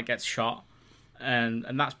just like gets shot, and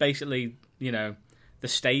that's basically the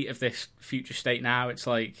state of this future state now. It's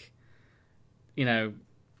like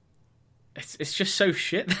it's just so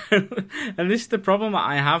shit. And this is the problem that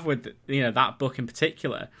I have with that book in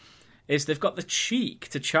particular, is they've got the cheek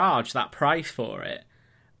to charge that price for it,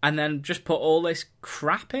 and then just put all this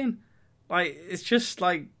crap in. Like it's just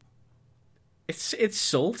like it's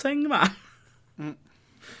insulting, man.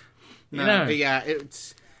 Yeah,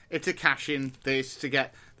 it's a cash in this to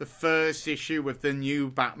get the first issue with the new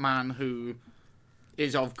Batman who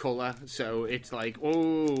is of colour. So it's like,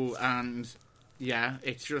 and yeah,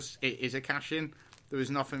 it is a cash in. There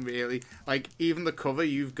was nothing really. Like, even the cover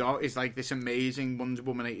you've got is like this amazing Wonder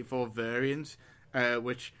Woman 84 variant,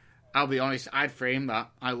 which, I'll be honest, I'd frame that.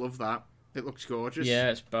 I love that. It looks gorgeous. Yeah,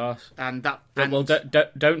 it's boss. And that. Well,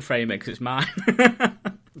 don't frame it because it's mine.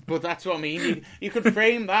 But that's what I mean. You could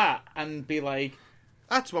frame that and be like,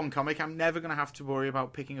 that's one comic I'm never going to have to worry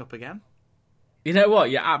about picking up again. You know what?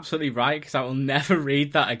 You're absolutely right, because I will never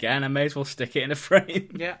read that again. I may as well stick it in a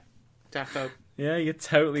frame. Yeah, defo. Yeah, you're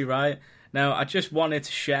totally right. Now, I just wanted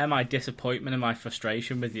to share my disappointment and my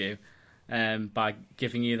frustration with you by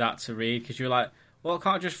giving you that to read, because you were like, well, I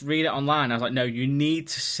can't just read it online. I was like, no, you need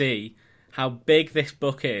to see how big this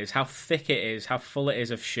book is, how thick it is, how full it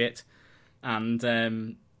is of shit.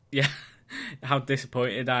 And, yeah, how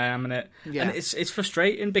disappointed I am in it. Yeah. And it's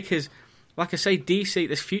frustrating because, like I say, DC,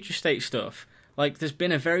 this future state stuff, like, there's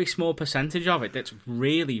been a very small percentage of it that's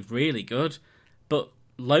really, really good, but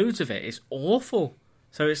loads of it is awful.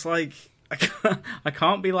 So it's like, I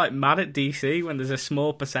can't be, like, mad at DC when there's a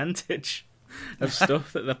small percentage of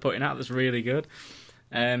stuff that they're putting out that's really good.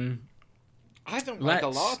 I don't like a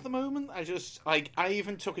lot at the moment. I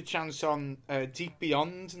even took a chance on Deep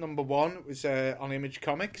Beyond #1. It was on Image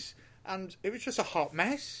Comics, and it was just a hot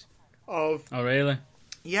mess of... Oh, really?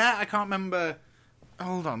 Yeah, I can't remember...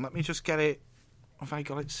 Hold on, let me just get it... Have I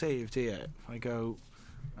got it saved here? If I go...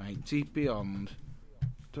 Right, Deep Beyond...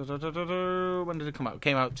 When did it come out? It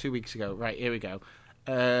came out 2 weeks ago. Right, here we go.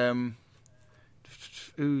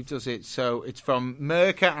 Who does it? So it's from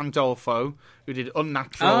Mirka Andolfo, who did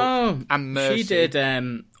Unnatural and Mercy. She did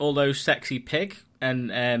all those Sexy Pig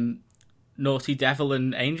and Naughty Devil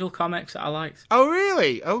and Angel comics that I liked. Oh,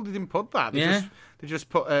 really? Oh, they didn't put that. They just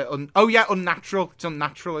put... Unnatural. It's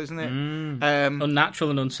Unnatural, isn't it?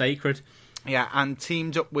 Unnatural and Unsacred. Yeah, and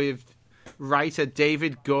teamed up with writer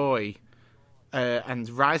David Goy and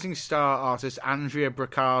rising star artist Andrea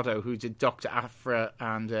Bracado, who did Dr. Aphra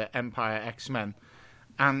and Empire X-Men.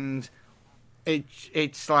 And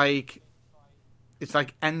it's like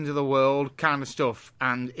end of the world kind of stuff,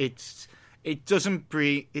 and it doesn't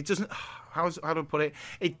how do I put it?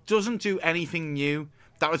 It doesn't do anything new.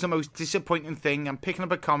 That was the most disappointing thing. I'm picking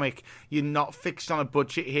up a comic. You're not fixed on a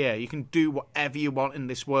budget here. You can do whatever you want in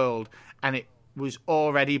this world, and it was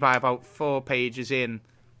already by about 4 pages in,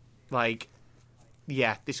 like,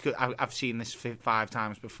 yeah, I've seen this 5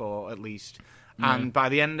 times before at least, and by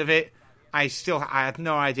the end of it, I had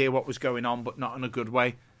no idea what was going on, but not in a good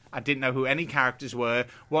way. I didn't know who any characters were.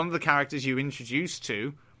 One of the characters you introduced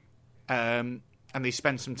to, and they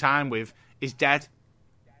spent some time with, is dead,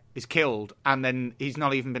 is killed, and then he's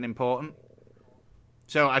not even been important.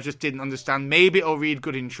 So I just didn't understand. Maybe it'll read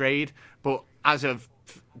good in trade, but as of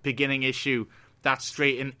beginning issue, that's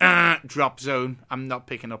straight in drop zone. I'm not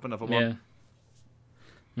picking up another one.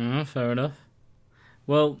 Yeah. Fair enough.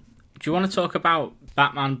 Well, do you want to talk about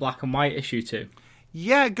Batman Black and White issue 2?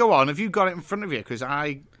 Yeah, go on. Have you got it in front of you? Because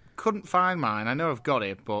I couldn't find mine. I know I've got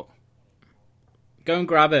it, but... Go and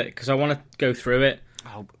grab it, because I want to go through it.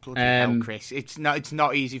 Oh, bloody hell, Chris. It's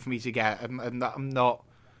not easy for me to get. I'm not...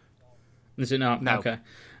 Is it not? No. Okay.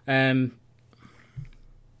 I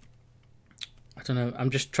don't know. I'm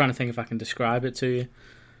just trying to think if I can describe it to you.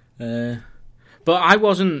 But I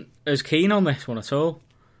wasn't as keen on this one at all.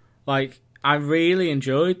 Like, I really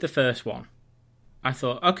enjoyed the first one. I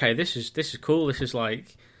thought, okay, this is cool. This is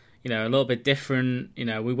like, a little bit different.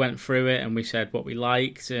 We went through it and we said what we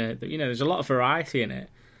liked. There's a lot of variety in it.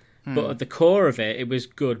 But at the core of it, it was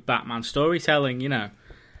good Batman storytelling,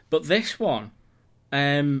 But this one,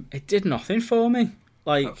 it did nothing for me.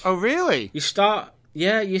 Like, oh really? You start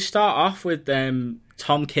off with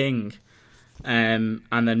Tom King, and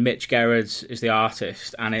then Mitch Gerads is the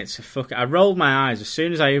artist, and it's I rolled my eyes as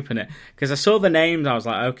soon as I opened it because I saw the names. I was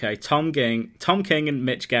like, okay, Tom King, and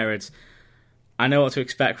Mitch Gerads. I know what to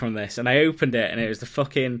expect from this, and I opened it, and it was the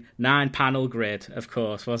fucking 9-panel grid, of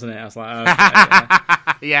course, wasn't it? I was like,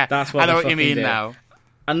 okay, yeah, that's what I know what you mean did. Now.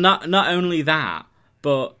 And not only that,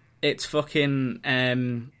 but it's fucking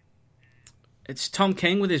it's Tom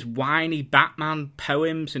King with his whiny Batman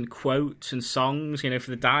poems and quotes and songs, for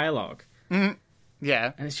the dialogue.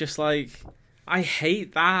 Yeah. And it's just like, I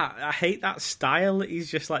hate that. I hate that style that he's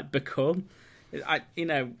just like become. As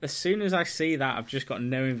soon as I see that, I've just got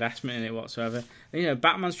no investment in it whatsoever. And,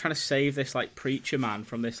 Batman's trying to save this like preacher man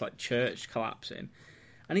from this like church collapsing,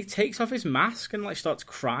 and he takes off his mask and like starts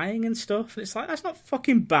crying and stuff. And it's like, that's not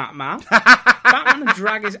fucking Batman. Batman would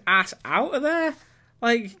drag his ass out of there.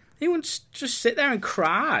 Like, he wouldn't just sit there and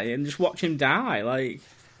cry and just watch him die, like,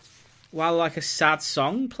 while like a sad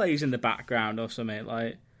song plays in the background or something.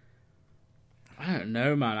 Like, I don't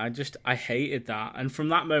know, man. I hated that. And from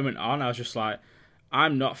that moment on, I was just like,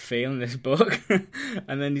 I'm not feeling this book.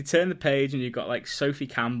 And then you turn the page and you've got like Sophie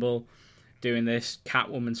Campbell doing this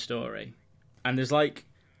Catwoman story. And there's like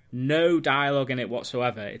no dialogue in it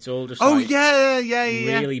whatsoever. It's all just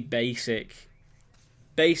really basic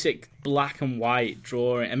black and white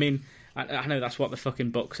drawing. I mean, I know that's what the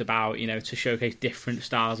fucking book's about, to showcase different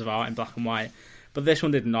styles of art in black and white. But this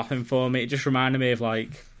one did nothing for me. It just reminded me of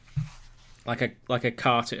like a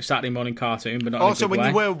cartoon, Saturday morning cartoon, but not. Also, in a good when way.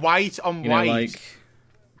 you wear white on white, like,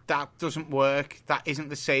 that doesn't work. That isn't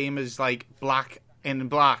the same as like black in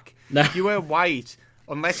black. No. If you wear white,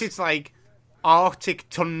 unless it's like Arctic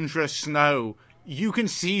tundra snow, you can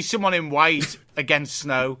see someone in white against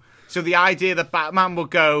snow. So the idea that Batman will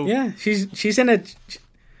go, yeah, she's in a.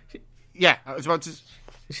 Yeah, I was about to.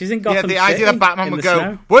 She's in Gotham City. Yeah, the City idea that Batman would go,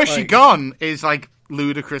 snow. "Where's she gone?" is like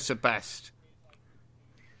ludicrous at best.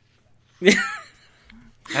 Yeah,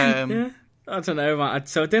 I don't know, man.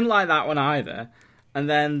 So I didn't like that one either. And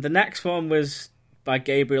then the next one was by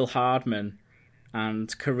Gabriel Hardman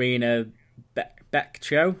and Karina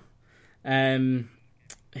Becchio.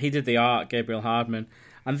 He did the art, Gabriel Hardman.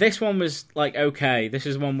 And this one was like, okay, this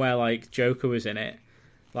is one where like Joker was in it.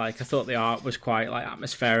 Like, I thought the art was quite like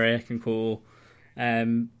atmospheric and cool.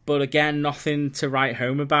 But again, nothing to write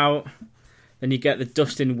home about. Then you get the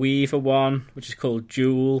Dustin Weaver one, which is called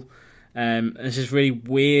Jewel. This is really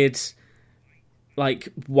weird, like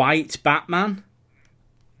white Batman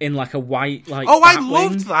in like a white like. Oh, I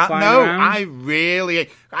loved that. No, around.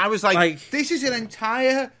 I was like, this is an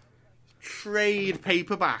entire trade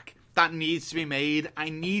paperback that needs to be made. I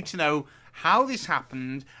need to know how this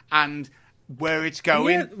happened and where it's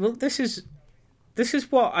going. Yeah, well, this is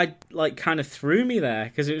what I like kind of threw me there,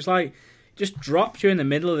 because it was like just dropped you in the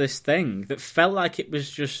middle of this thing that felt like it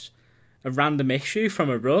was just a random issue from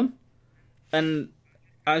a run. And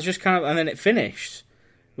I was just kind of, and then it finished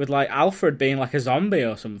with like Alfred being like a zombie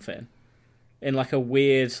or something in like a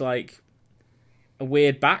weird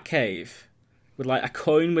Batcave with like a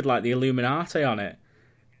coin with like the Illuminati on it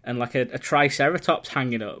and like a Triceratops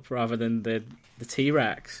hanging up rather than the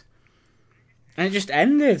T-Rex. And it just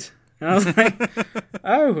ended. And I was like,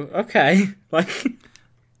 oh, okay. Like,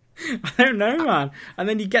 I don't know, man. And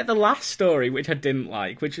then you get the last story, which I didn't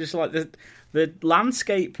like, which is like the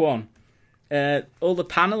landscape one. All the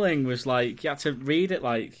paneling was like, you had to read it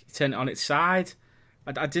like, turn it on its side.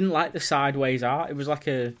 I didn't like the sideways art. It was like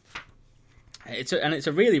it's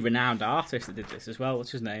a really renowned artist that did this as well.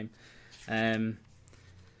 What's his name? David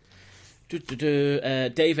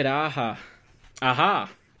Aja.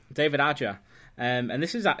 David Aja. And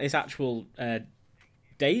this is his actual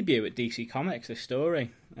debut at DC Comics, this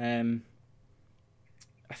story. I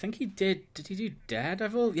think he did. Did he do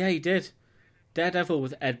Daredevil? Yeah, he did. Daredevil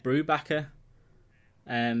with Ed Brubaker.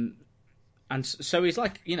 And so he's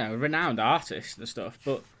like, a renowned artist and stuff,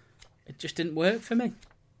 but it just didn't work for me.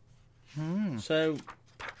 So,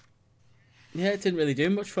 yeah, it didn't really do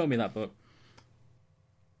much for me, that book.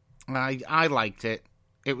 I liked it.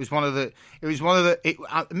 It was one of the.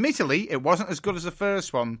 Admittedly, it wasn't as good as the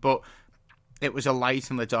first one, but it was a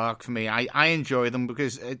light in the dark for me. I enjoy them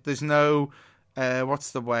because there's no.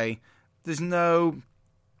 What's the way? There's no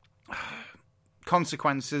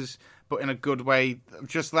consequences, but in a good way.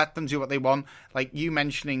 Just let them do what they want. Like you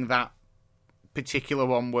mentioning that particular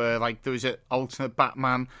one where like there was an alternate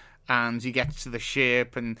Batman and he gets to the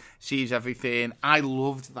ship and sees everything. I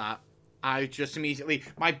loved that. I just immediately,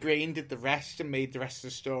 my brain did the rest and made the rest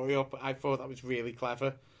of the story up. I thought that was really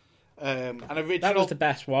clever. An original. That was the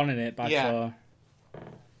best one in it by far.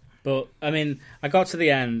 But I mean, I got to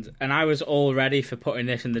the end and I was all ready for putting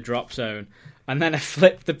this in the drop zone, and then I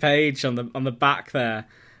flipped the page on the back there,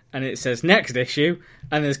 and it says next issue,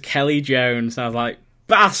 and there's Kelly Jones. And I was like,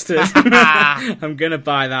 bastard! I'm gonna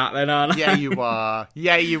buy that then, aren't I? Yeah, you are.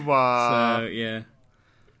 Yeah, you are.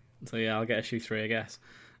 So yeah, I'll get issue 3, I guess.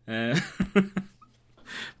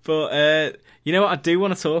 But you know what I do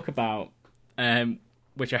want to talk about,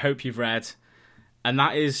 which I hope you've read, and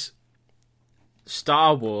that is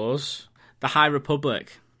Star Wars: the High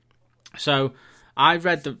Republic. So I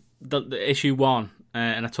read the issue 1,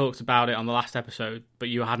 and I talked about it on the last episode, but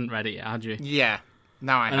you hadn't read it yet, had you? Yeah.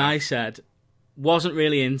 Now I have. And I said, wasn't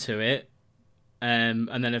really into it, and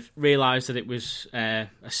then I realised that it was a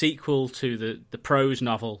sequel to the prose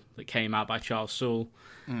novel that came out by Charles Soule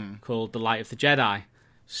called The Light of the Jedi.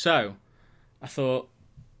 So I thought,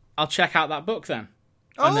 I'll check out that book then.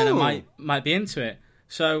 And then I might be into it.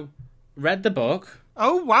 So, read the book.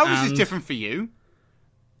 Oh, wow, this is different for you.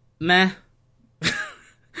 Meh.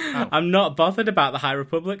 I'm not bothered about the High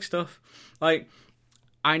Republic stuff. Like,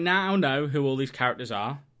 I now know who all these characters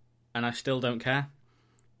are, and I still don't care.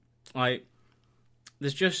 Like,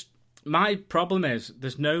 there's just... My problem is,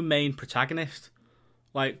 there's no main protagonist.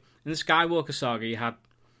 Like, in the Skywalker saga, you had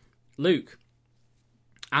Luke,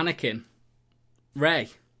 Anakin, Rey,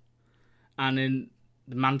 and in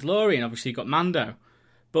The Mandalorian, obviously, you got Mando.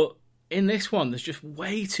 But in this one, there's just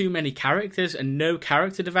way too many characters and no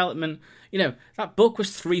character development. You know, that book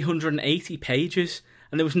was 380 pages,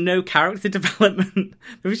 and there was no character development.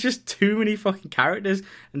 There was just too many fucking characters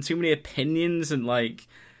and too many opinions, and, like,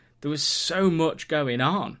 there was so much going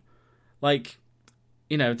on. Like,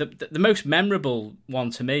 you know, the most memorable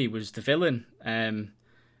one to me was the villain.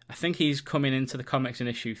 I think he's coming into the comics in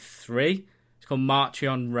issue 3. It's called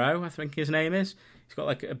Marchion Ro, I think his name is. He's got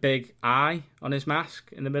like a big eye on his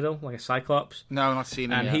mask in the middle, like a cyclops. No, I've not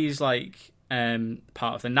seen him and yet. He's like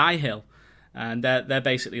part of the Nihil, and they're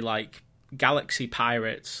basically like galaxy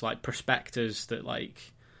pirates, like prospectors that like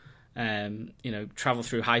you know, travel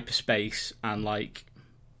through hyperspace and like,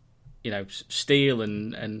 you know, steal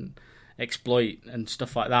and exploit and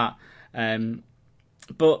stuff like that.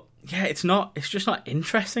 But yeah, it's just not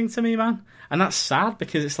interesting to me, man, and that's sad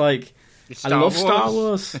because it's like I love Star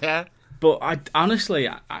Wars. Yeah. But I honestly,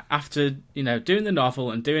 after, you know, doing the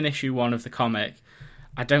novel and doing issue 1 of the comic,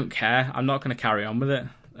 I don't care. I'm not going to carry on with it.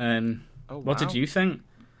 What did you think?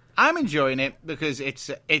 I'm enjoying it because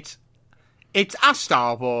it's a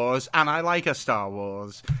Star Wars, and I like a Star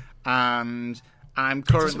Wars, and I'm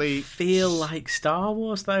currently... It doesn't feel like Star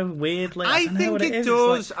Wars though. Weirdly, I don't know think what it is.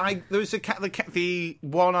 does. Like... There's the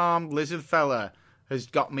one-armed lizard fella has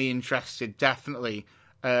got me interested. Definitely.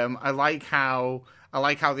 I like how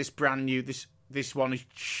this brand new this one is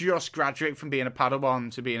just graduated from being a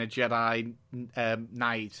Padawan to being a Jedi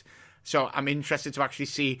Knight. So I'm interested to actually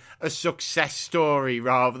see a success story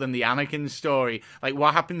rather than the Anakin story. Like,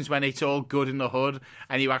 what happens when it's all good in the hood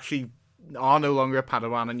and you actually are no longer a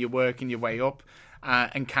Padawan and you're working your way up?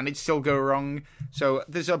 And can it still go wrong? So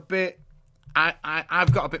there's a bit...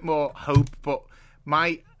 I've got a bit more hope, but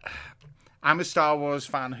I'm a Star Wars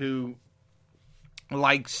fan who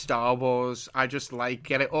likes Star Wars. I just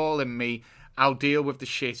get it all in me. I'll deal with the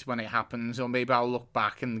shit when it happens, or maybe I'll look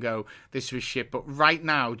back and go, this was shit. But right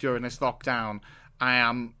now, during this lockdown, I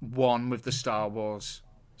am one with the Star Wars.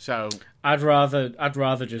 So I'd rather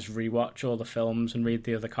just rewatch all the films and read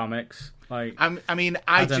the other comics. Like, I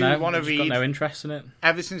do want to read. Got no interest in it.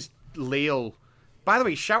 Ever since Leo. By the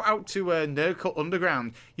way, shout out to Nerd Cult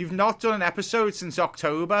Underground. You've not done an episode since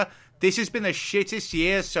October. This has been the shittest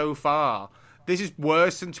year so far. This is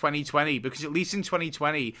worse than 2020, because at least in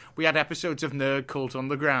 2020 we had episodes of Nerd Cult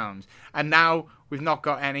Underground, and now we've not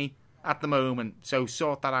got any at the moment. So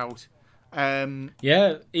sort that out.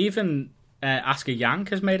 Yeah, even Ask a Yank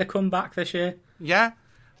has made a comeback this year. Yeah,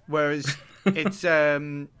 whereas it's.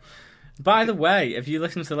 By the way, have you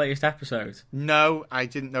listened to the latest episode? No, I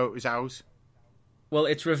didn't know it was out. Well,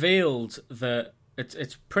 it's revealed that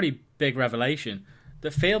it's pretty big revelation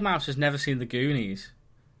that Fieldmouse has never seen the Goonies.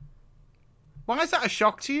 Why is that a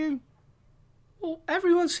shock to you? Well,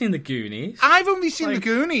 everyone's seen the Goonies. I've only seen the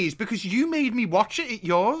Goonies because you made me watch it at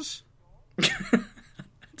yours. I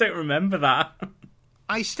don't remember that.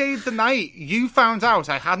 I stayed the night. You found out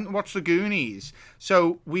I hadn't watched the Goonies,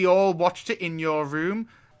 so we all watched it in your room.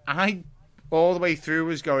 I, all the way through,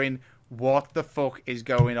 was going, what the fuck is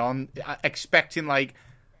going on? Expecting, like,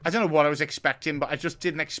 I don't know what I was expecting, but I just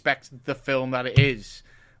didn't expect the film that it is.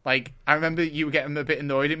 Like, I remember you were getting a bit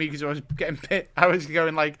annoyed at me because I was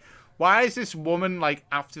going, like, why is this woman, like,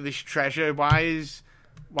 after this treasure? Why is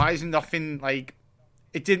nothing, like,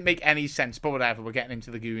 it didn't make any sense, but whatever, we're getting into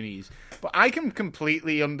the Goonies. But I can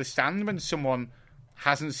completely understand when someone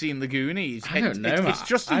hasn't seen the Goonies. I don't know. It's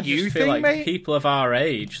just a you just feel thing, like mate. People of our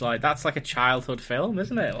age, like, that's like a childhood film,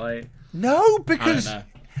 isn't it? Like, no, because I don't know.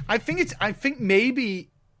 I think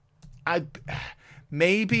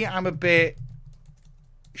maybe I'm a bit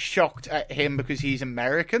shocked at him because he's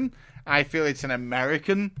American. I feel it's an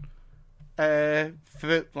American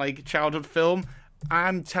for like childhood film.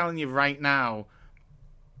 I'm telling you right now,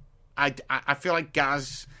 I feel like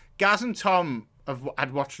Gaz Gaz and Tom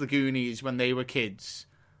had watched the Goonies when they were kids,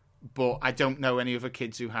 but I don't know any other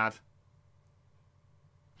kids who had.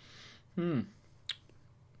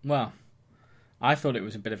 Well, I thought it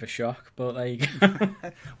was a bit of a shock, but there you go.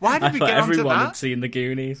 Why did I we thought get onto everyone that? had seen the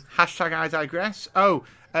Goonies. Hashtag I digress. Oh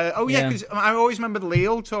yeah, because I always remembered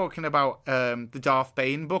Leo talking about the Darth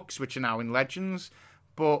Bane books, which are now in Legends,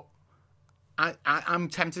 but I'm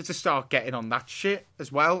tempted to start getting on that shit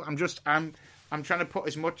as well. I'm trying to put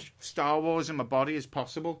as much Star Wars in my body as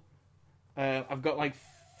possible. I've got like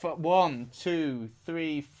 1, 2,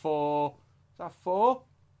 3, 4. Is that 4?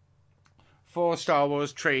 4 Star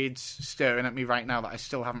Wars trades staring at me right now that I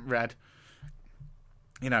still haven't read.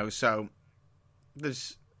 You know, so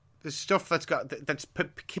there's stuff that's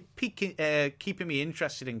keeping me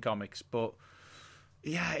interested in comics, but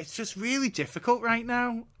yeah, it's just really difficult right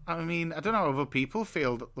now. I mean, I don't know how other people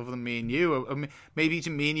feel other than me and you. Or maybe to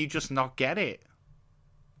me and you just not get it.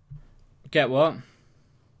 Get what?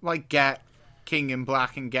 Like get King in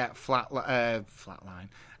Black and get Flatline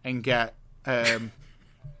and get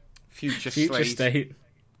Future State.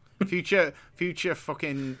 Future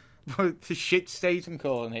fucking shit state. I'm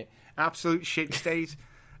calling it absolute shit state.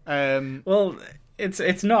 Well,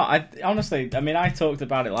 it's not. Honestly, I mean, I talked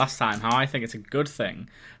about it last time. How I think it's a good thing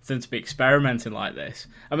for them to be experimenting like this.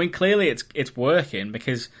 I mean, clearly it's working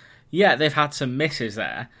because they've had some misses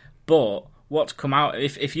there, but what's come out?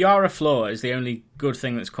 If Yara Flor is the only good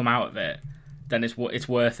thing that's come out of it, then it's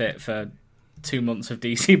worth it for 2 months of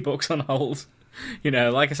DC books on hold. You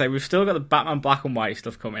know, like I say, we've still got the Batman Black and White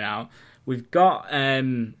stuff coming out. We've got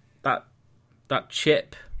that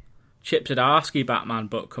Chip Zdarsky Batman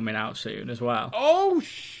book coming out soon as well. Oh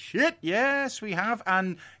shit! Yes, we have,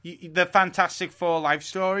 and the Fantastic Four life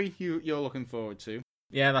story you're looking forward to.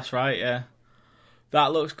 Yeah, that's right. Yeah,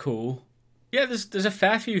 that looks cool. Yeah, there's a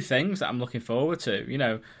fair few things that I'm looking forward to. You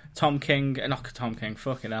know, Tom King, not Tom King.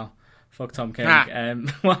 Fucking hell. Fuck Tom King.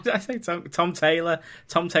 What did I say? Tom Taylor.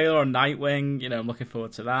 Tom Taylor on Nightwing. You know, I'm looking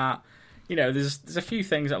forward to that. You know, there's a few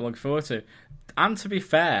things that I'm looking forward to. And to be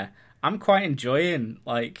fair, I'm quite enjoying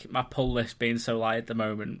like my pull list being so light at the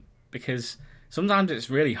moment because sometimes it's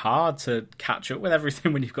really hard to catch up with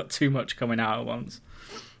everything when you've got too much coming out at once.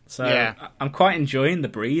 So I'm quite enjoying the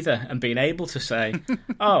breather and being able to say,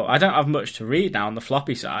 oh, I don't have much to read now on the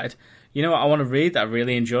floppy side. You know what I want to read that I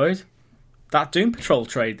really enjoyed? That Doom Patrol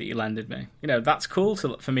trade that you lended me. You know, that's cool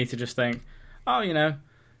for me to just think, oh, you know,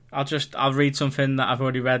 I'll read something that I've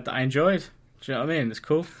already read that I enjoyed. Do you know what I mean? It's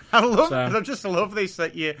cool. I just love this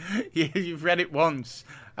that you've read it once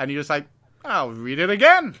and you're just like, I'll read it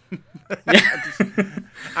again.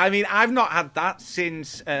 I mean, I've not had that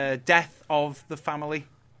since Death of the Family.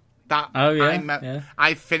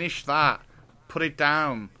 I finished that, put it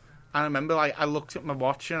down. I remember, like, I looked at my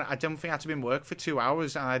watch and I don't think I had to be in work for 2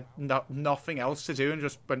 hours and I had nothing else to do and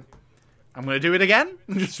just went, I'm going to do it again.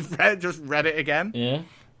 just read it again. Yeah.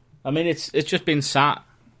 I mean, it's just been sat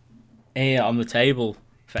here on the table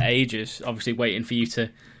for ages, obviously waiting for you to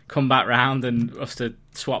come back round and us to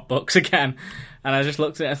swap books again. And I just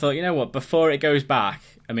looked at it and I thought, you know what, before it goes back,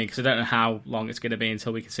 I mean, because I don't know how long it's going to be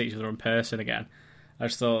until we can see each other in person again. I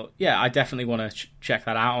just thought, I definitely want to check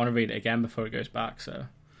that out. I want to read it again before it goes back, so...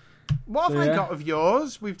 What have I got of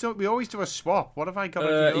yours? We always do a swap. What have I got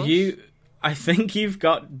of yours? I think you've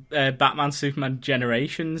got Batman Superman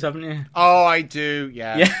Generations, haven't you? Oh, I do.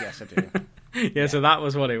 Yes, I do. Yeah, so that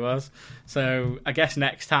was what it was. So I guess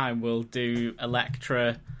next time we'll do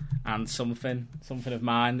Elektra and something of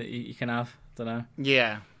mine that you can have. Don't know.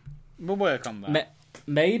 Yeah, we'll work on that.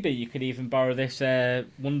 Maybe you could even borrow this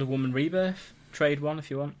Wonder Woman Rebirth trade one if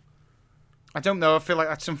you want. I don't know. I feel like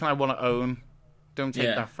that's something I want to own. Don't take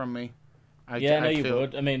that from me. You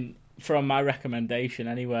would. I mean, from my recommendation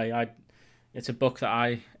anyway, it's a book that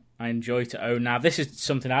I enjoy to own. Now, this is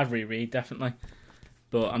something I'd reread, definitely.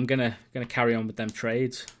 But I'm gonna carry on with them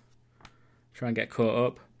trades. Try and get caught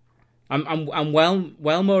up. I'm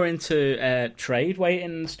well more into trade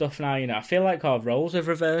waiting and stuff now, you know. I feel like our roles have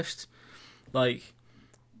reversed. Like,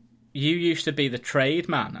 you used to be the trade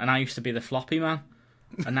man, and I used to be the floppy man.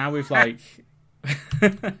 And now we've, like...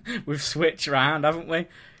 we've switched around, haven't we?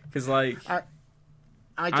 Because like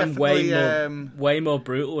I'm way more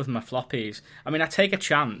brutal with my floppies. I mean, I take a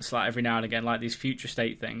chance like every now and again, like these future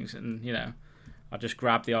state things, and you know, I just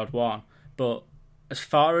grab the odd one. But as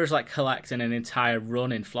far as like collecting an entire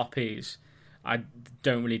run in floppies, I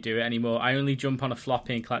don't really do it anymore. I only jump on a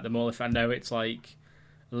floppy and collect them all if I know it's like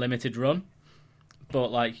a limited run. But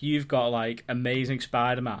like you've got like Amazing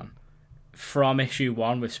Spider-Man from issue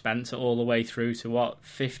 1 with Spencer all the way through to what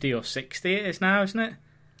 50 or 60 it is now, isn't it?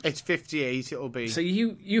 It's 58. It'll be. So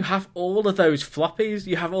you have all of those floppies.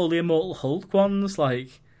 You have all the Immortal Hulk ones.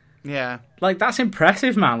 Like that's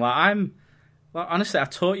impressive, man. Honestly, I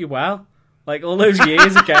taught you well. Like all those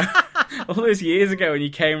years ago, when you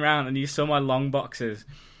came round and you saw my long boxes,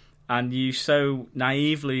 and you so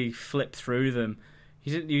naively flipped through them.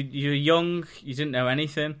 You're young. You didn't know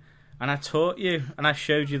anything, and I taught you, and I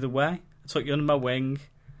showed you the way. I took you under my wing,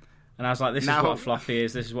 and I was like, "This is what a floppy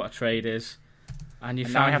is. This is what a trade is." And you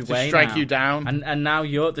found your way. I have to strike you down. And now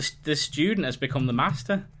you're the student has become the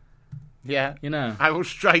master. Yeah. You know. I will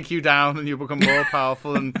strike you down and you'll become more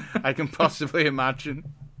powerful than I can possibly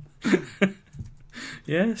imagine.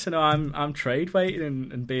 Yeah, so no, I'm trade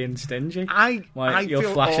weighting and being stingy. I you're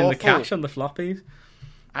feel flashing awful. the cash on the floppies.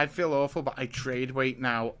 I feel awful, but I trade weight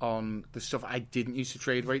now on the stuff I didn't used to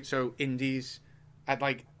trade weight. So indies, I'd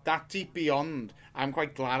like that Deep Beyond. I'm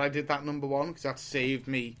quite glad I did that number one because that saved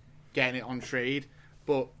me getting it on trade.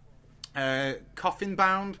 But Coffin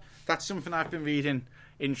Bound, that's something I've been reading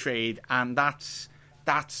in trade, and that's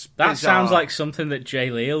that bizarre. Sounds like something that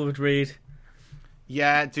Jay Leal would read.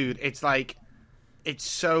 Yeah, dude, it's like it's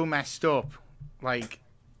so messed up. Like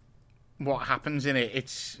what happens in it?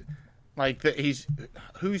 It's like that.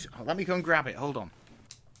 Let me go and grab it. Hold on.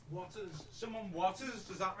 Waters?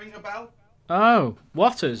 Does that ring a bell? Oh,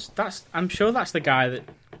 Waters. I'm sure that's the guy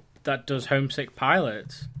that does Homesick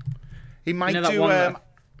Pilots. He might do.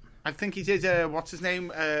 I think he did. What's his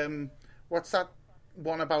name? What's that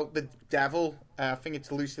one about the devil? I think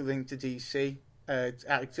it's loosely linked to DC. It's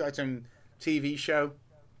a TV show.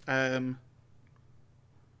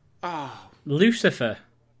 Lucifer.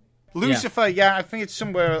 Lucifer, yeah, I think it's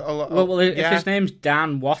somewhere. If his name's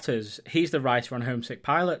Dan Waters, he's the writer on Homesick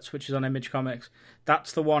Pilots, which is on Image Comics.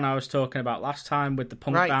 That's the one I was talking about last time with the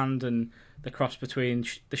punk band and the cross between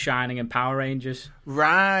The Shining and Power Rangers.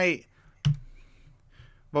 Right.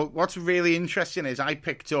 Well, what's really interesting is I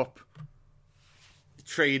picked up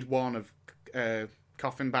trade one of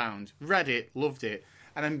Coffin Bound, read it, loved it,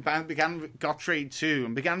 and then got trade two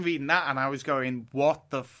and began reading that, and I was going, what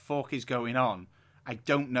the fuck is going on? I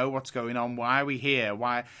don't know what's going on. Why are we here?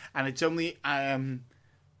 Why? And it's only after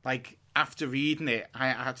reading it, I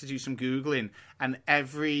had to do some Googling, and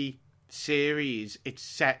every series it's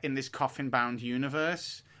set in this Coffin Bound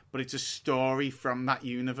universe, but it's a story from that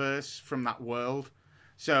universe, from that world.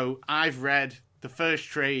 So I've read the first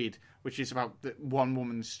trade, which is about the one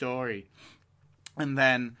woman's story, and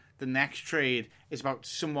then the next trade is about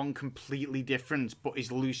someone completely different, but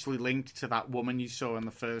is loosely linked to that woman you saw in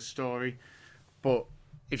the first story. But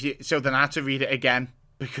then I had to read it again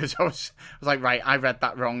because I was like, right, I read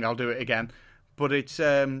that wrong. I'll do it again. But it's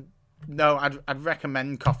no, I'd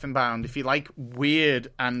recommend Coffin Bound if you like weird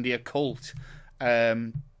and the occult.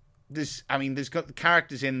 There's got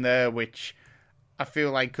characters in there which I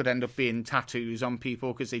feel like could end up being tattoos on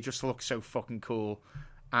people because they just look so fucking cool.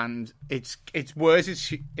 And it's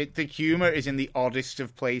worse. The humor is in the oddest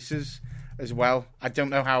of places as well. I don't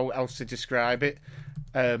know how else to describe it.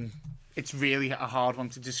 It's really a hard one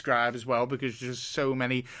to describe as well because there's so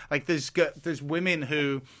many. Like there's women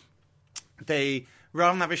who they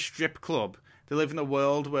rather than have a strip club, they live in a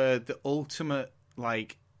world where the ultimate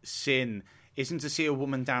sin isn't to see a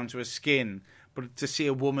woman down to her skin, but to see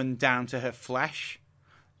a woman down to her flesh.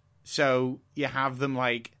 So you have them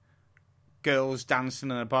girls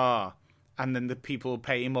dancing in a bar, and then the people will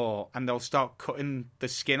pay more, and they'll start cutting the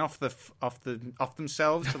skin off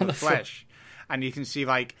themselves to the flesh. And you can see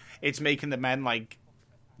it's making the men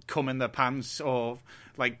cum in their pants or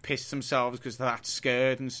piss themselves because they're that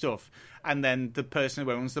scared and stuff. And then the person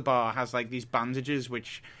who owns the bar has these bandages,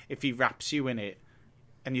 which if he wraps you in it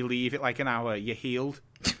and you leave it an hour, you're healed.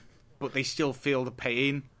 But they still feel the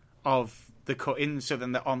pain of the cutting, so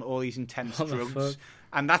then they're on all these intense drugs.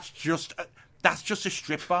 And that's just a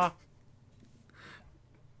strip bar.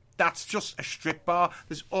 That's just a strip bar.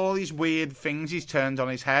 There's all these weird things he's turned on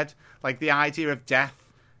his head. The idea of death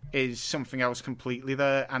is something else completely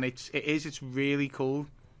there, and it's really cool.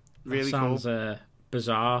 Really cool. Sounds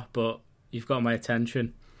bizarre, but you've got my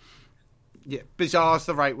attention. Yeah, bizarre is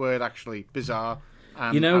the right word, actually. Bizarre.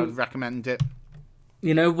 I would recommend it.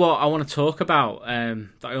 You know what I want to talk about that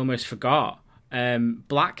I almost forgot?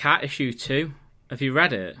 Black Cat issue 2. Have you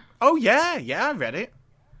read it? Oh, yeah, I read it.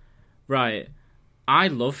 Right. I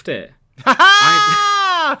loved it.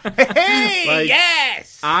 Hey,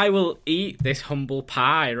 yes! I will eat this humble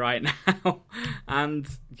pie right now. And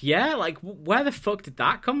yeah, where the fuck did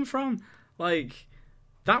that come from?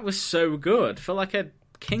 That was so good. For a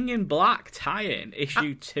King in Black tie-in,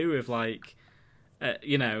 issue 2 of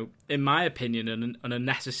in my opinion, an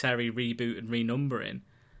unnecessary reboot and renumbering.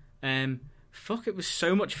 fuck, it was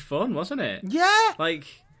so much fun, wasn't it? Yeah. Like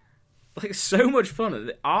so much fun.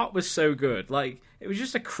 The art was so good. Like, it was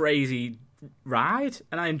just a crazy ride,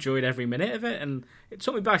 and I enjoyed every minute of it, and it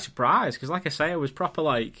took me by surprise, because like I say, I was proper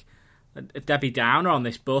like a Debbie Downer on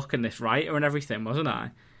this book and this writer and everything, wasn't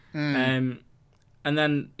I? And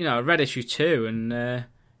then, I read issue 2, and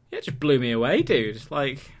it just blew me away, dude.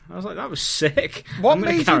 Like, I was like, that was sick. I'm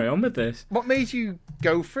going to carry on with this. What made you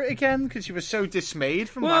go for it again? Because you were so dismayed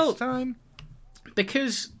from last time?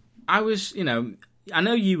 Because I was, I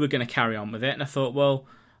know you were going to carry on with it, and I thought, well,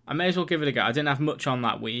 I may as well give it a go. I didn't have much on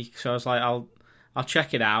that week, so I was like, I'll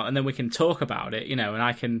check it out, and then we can talk about it, and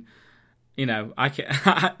I can,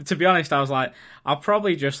 to be honest, I was like, I'll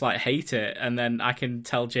probably just like hate it, and then I can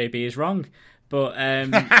tell JB is wrong. But I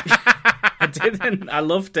didn't. I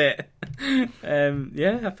loved it.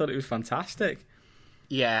 I thought it was fantastic.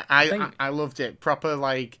 Yeah, I loved it. Proper,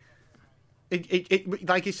 like, it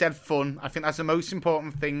like you said, fun. I think that's the most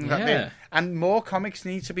important thing. And more comics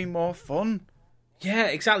need to be more fun. Yeah,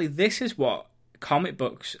 exactly. This is what comic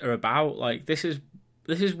books are about. Like, this is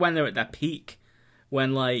when they're at their peak.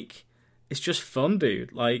 When, like, it's just fun,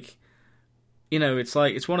 dude. Like,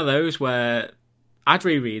 it's one of those where I'd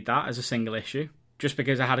reread that as a single issue just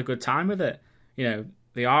because I had a good time with it.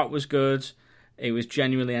 The art was good. It was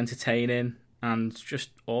genuinely entertaining and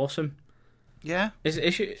just awesome. Yeah. Is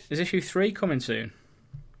issue 3 coming soon?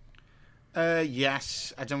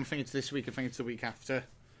 Yes. I don't think it's this week. I think it's the week after.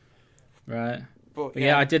 Right. But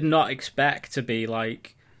yeah, I did not expect to be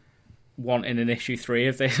like wanting an issue 3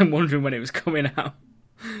 of this and wondering when it was coming out.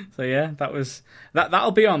 So yeah,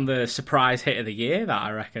 that'll be on the surprise hit of the year, that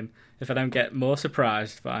I reckon, if I don't get more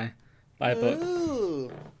surprised by a book.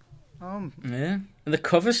 Ooh. Yeah, and the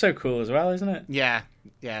cover's so cool as well, isn't it? Yeah.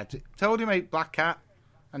 Told you, mate. Black Cat.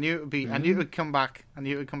 I knew it would be. I knew it would come back. I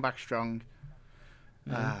knew it would come back strong.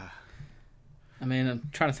 I mean, I'm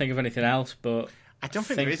trying to think of anything else, but I don't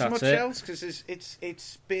think there is much else, because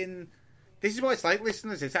it's been. This is what it's like,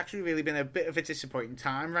 listeners. It's actually really been a bit of a disappointing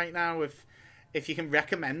time right now. If you can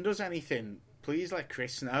recommend us anything, please let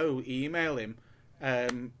Chris know. Email him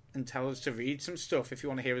and tell us to read some stuff if you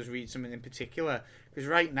want to hear us read something in particular. Because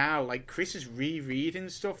right now, like, Chris is rereading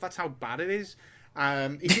stuff. That's how bad it is.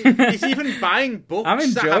 He's even buying books I'm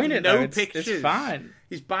enjoying that have it, no though. pictures. It's fine.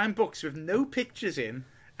 He's buying books with no pictures in,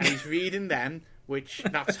 and he's reading them, which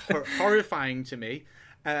that's horrifying to me.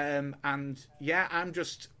 And yeah, I'm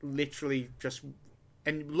just literally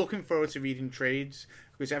and looking forward to reading trades,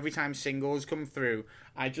 because every time singles come through,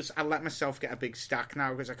 I let myself get a big stack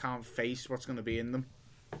now because I can't face what's going to be in them.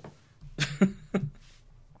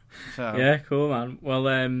 So. Yeah, cool, man. Well,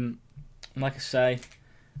 like I say,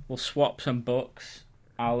 we'll swap some books.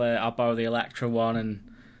 I'll borrow the Elektra one,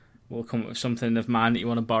 and we'll come up with something of mine that you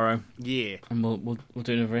want to borrow. Yeah, and we'll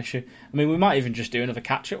do another issue. I mean, we might even just do another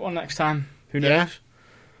catch-up one next time. Who knows?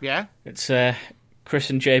 Yeah. It's Chris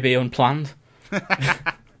and JB unplanned.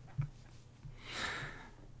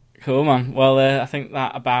 Cool, man. Well, I think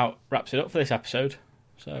that about wraps it up for this episode.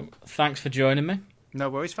 So, thanks for joining me. No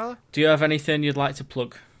worries, fella. Do you have anything you'd like to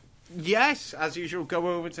plug? Yes, as usual, go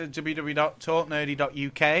over to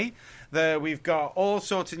www.talknerdy.uk. There we've got all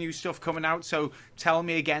sorts of new stuff coming out. So, Tell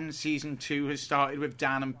Me Again Season 2 has started with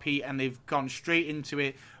Dan and Pete, and they've gone straight into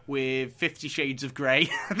it with 50 Shades of Grey.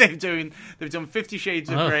 They've done 50 Shades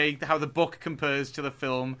of Grey, how the book compares to the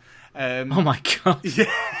film. Oh my god. Yeah.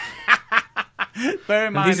 Bear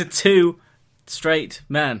in mind, these are two straight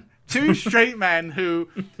men. Two straight men who,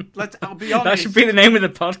 I'll be honest. That should be the name of the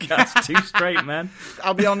podcast. Two straight men.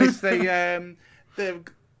 I'll be honest. They're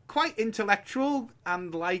quite intellectual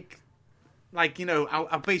and like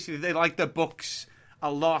basically they like their books a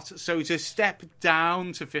lot. So to step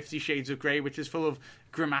down to 50 Shades of Grey, which is full of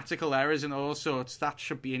grammatical errors and all sorts, that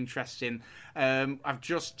should be interesting. I've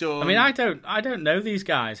just done. I mean, I don't know these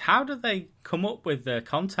guys. How do they come up with the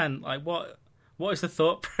content? Like what is the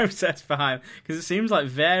thought process behind? Because it seems like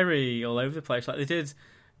very all over the place. Like they did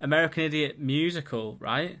American Idiot musical,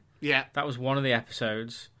 right? Yeah, that was one of the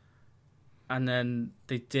episodes, and then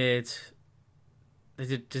Did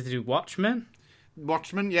they do Watchmen?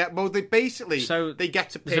 Watchmen, yeah. Well, they get to pick.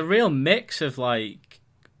 There's a real mix of nerd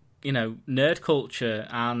culture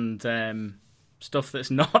and stuff that's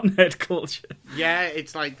not nerd culture. Yeah,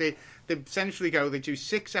 it's like they essentially they do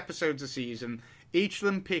 6 episodes a season. Each of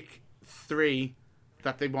them pick 3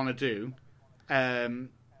 that they want to do,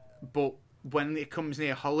 but when it comes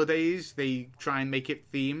near holidays, they try and make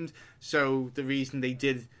it themed. So the reason they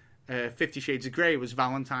did 50 Shades of Grey was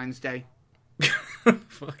Valentine's Day.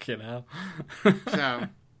 Fucking hell. So,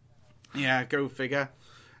 yeah, go figure.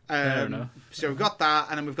 Fair enough. So we've got that,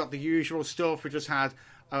 and then we've got the usual stuff. We just had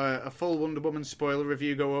a full Wonder Woman spoiler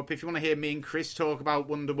review go up. If you want to hear me and Chris talk about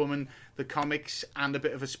Wonder Woman, the comics, and a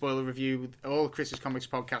bit of a spoiler review, all Chris's Comics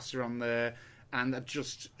podcasts are on there. And I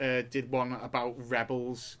just did one about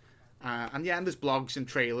Rebels. And there's blogs and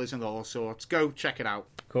trailers and all sorts. Go check it out.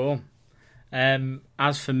 Cool.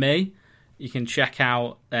 As for me, you can check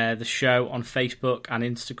out the show on Facebook and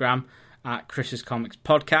Instagram at Chris's Comics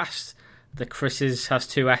Podcast. The Chris's has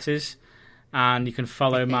 2 S's. And you can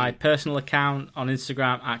follow my personal account on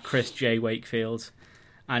Instagram at Chris J. Wakefield.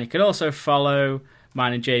 And you can also follow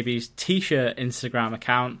mine and JB's t-shirt Instagram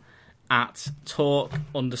account at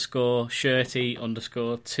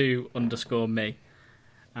talk_shirty_2_me.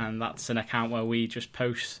 And that's an account where we just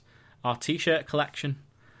post our t-shirt collection.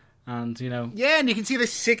 And, Yeah, and you can see the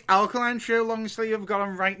sick Alkaline Trio long sleeve I've got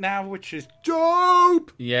on right now, which is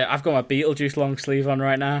dope! Yeah, I've got my Beetlejuice long sleeve on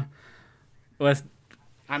right now.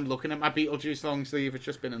 I'm looking at my Beetlejuice long sleeve. It's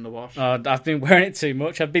just been in the wash. Oh, I've been wearing it too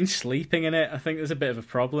much. I've been sleeping in it. I think there's a bit of a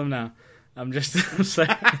problem now.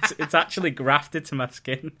 It's actually grafted to my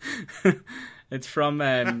skin. It's from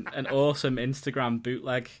an awesome Instagram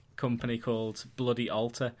bootleg company called Bloody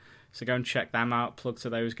Altar. So go and check them out. Plug to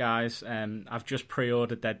those guys. I've just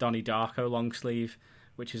pre-ordered their Donnie Darko long sleeve,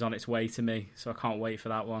 which is on its way to me. So I can't wait for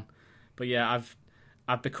that one. But yeah,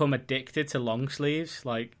 I've become addicted to long sleeves.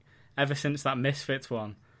 Like ever since that Misfits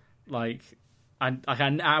one. Like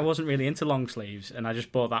I wasn't really into long sleeves, and I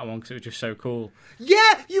just bought that one because it was just so cool.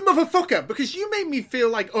 Yeah, you motherfucker! Because you made me feel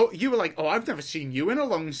like, you were like, I've never seen you in a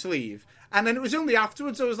long sleeve. And then it was only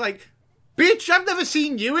afterwards I was like, bitch, I've never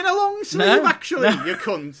seen you in a long sleeve, actually, you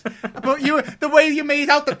cunt. But the way you made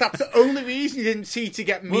out that's the only reason you didn't see to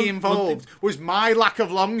get me involved was my lack of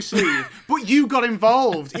long sleeve. But you got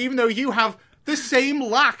involved, even though you have the same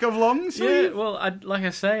lack of long sleeve. Yeah, well, like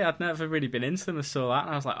I say, I'd never really been into them. I saw that,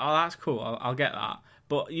 and I was like, oh, that's cool, I'll get that.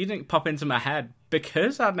 But you didn't pop into my head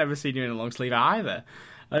because I'd never seen you in a long sleeve either.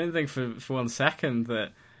 I didn't think for 1 second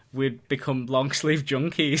that we'd become long sleeve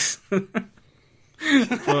junkies.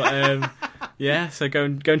 But yeah, so go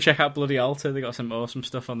and check out Bloody Altar. They got some awesome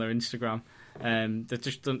stuff on their Instagram. They've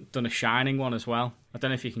just done a Shining one as well. I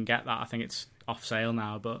don't know if you can get that. I think it's off sale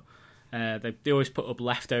now, but they always put up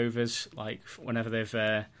leftovers like whenever they've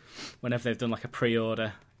done like a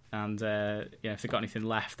pre-order, and if they've got anything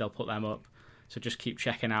left, they'll put them up. So just keep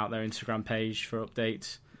checking out their Instagram page for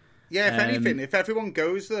updates. Yeah, if anything, if everyone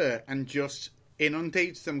goes there and just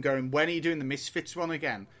inundates them going, when are you doing the Misfits one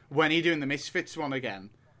again? When are you doing the Misfits one again?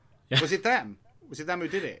 Yeah. Was it them? Was it them who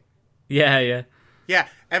did it? Yeah. Yeah,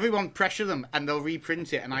 everyone pressure them and they'll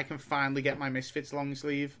reprint it and I can finally get my Misfits long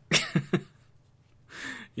sleeve.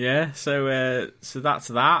 Yeah, so that's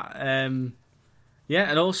that. Yeah,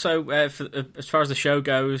 and also as far as the show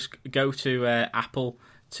goes, go to Apple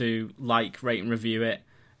to like, rate, and review it.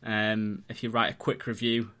 If you write a quick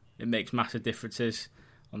review, it makes massive differences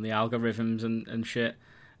on the algorithms and shit.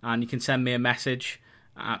 And you can send me a message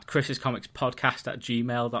at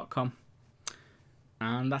chrisscomicspodcast@gmail.com.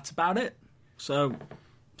 And that's about it. So,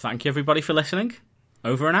 thank you everybody for listening.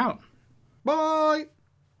 Over and out. Bye!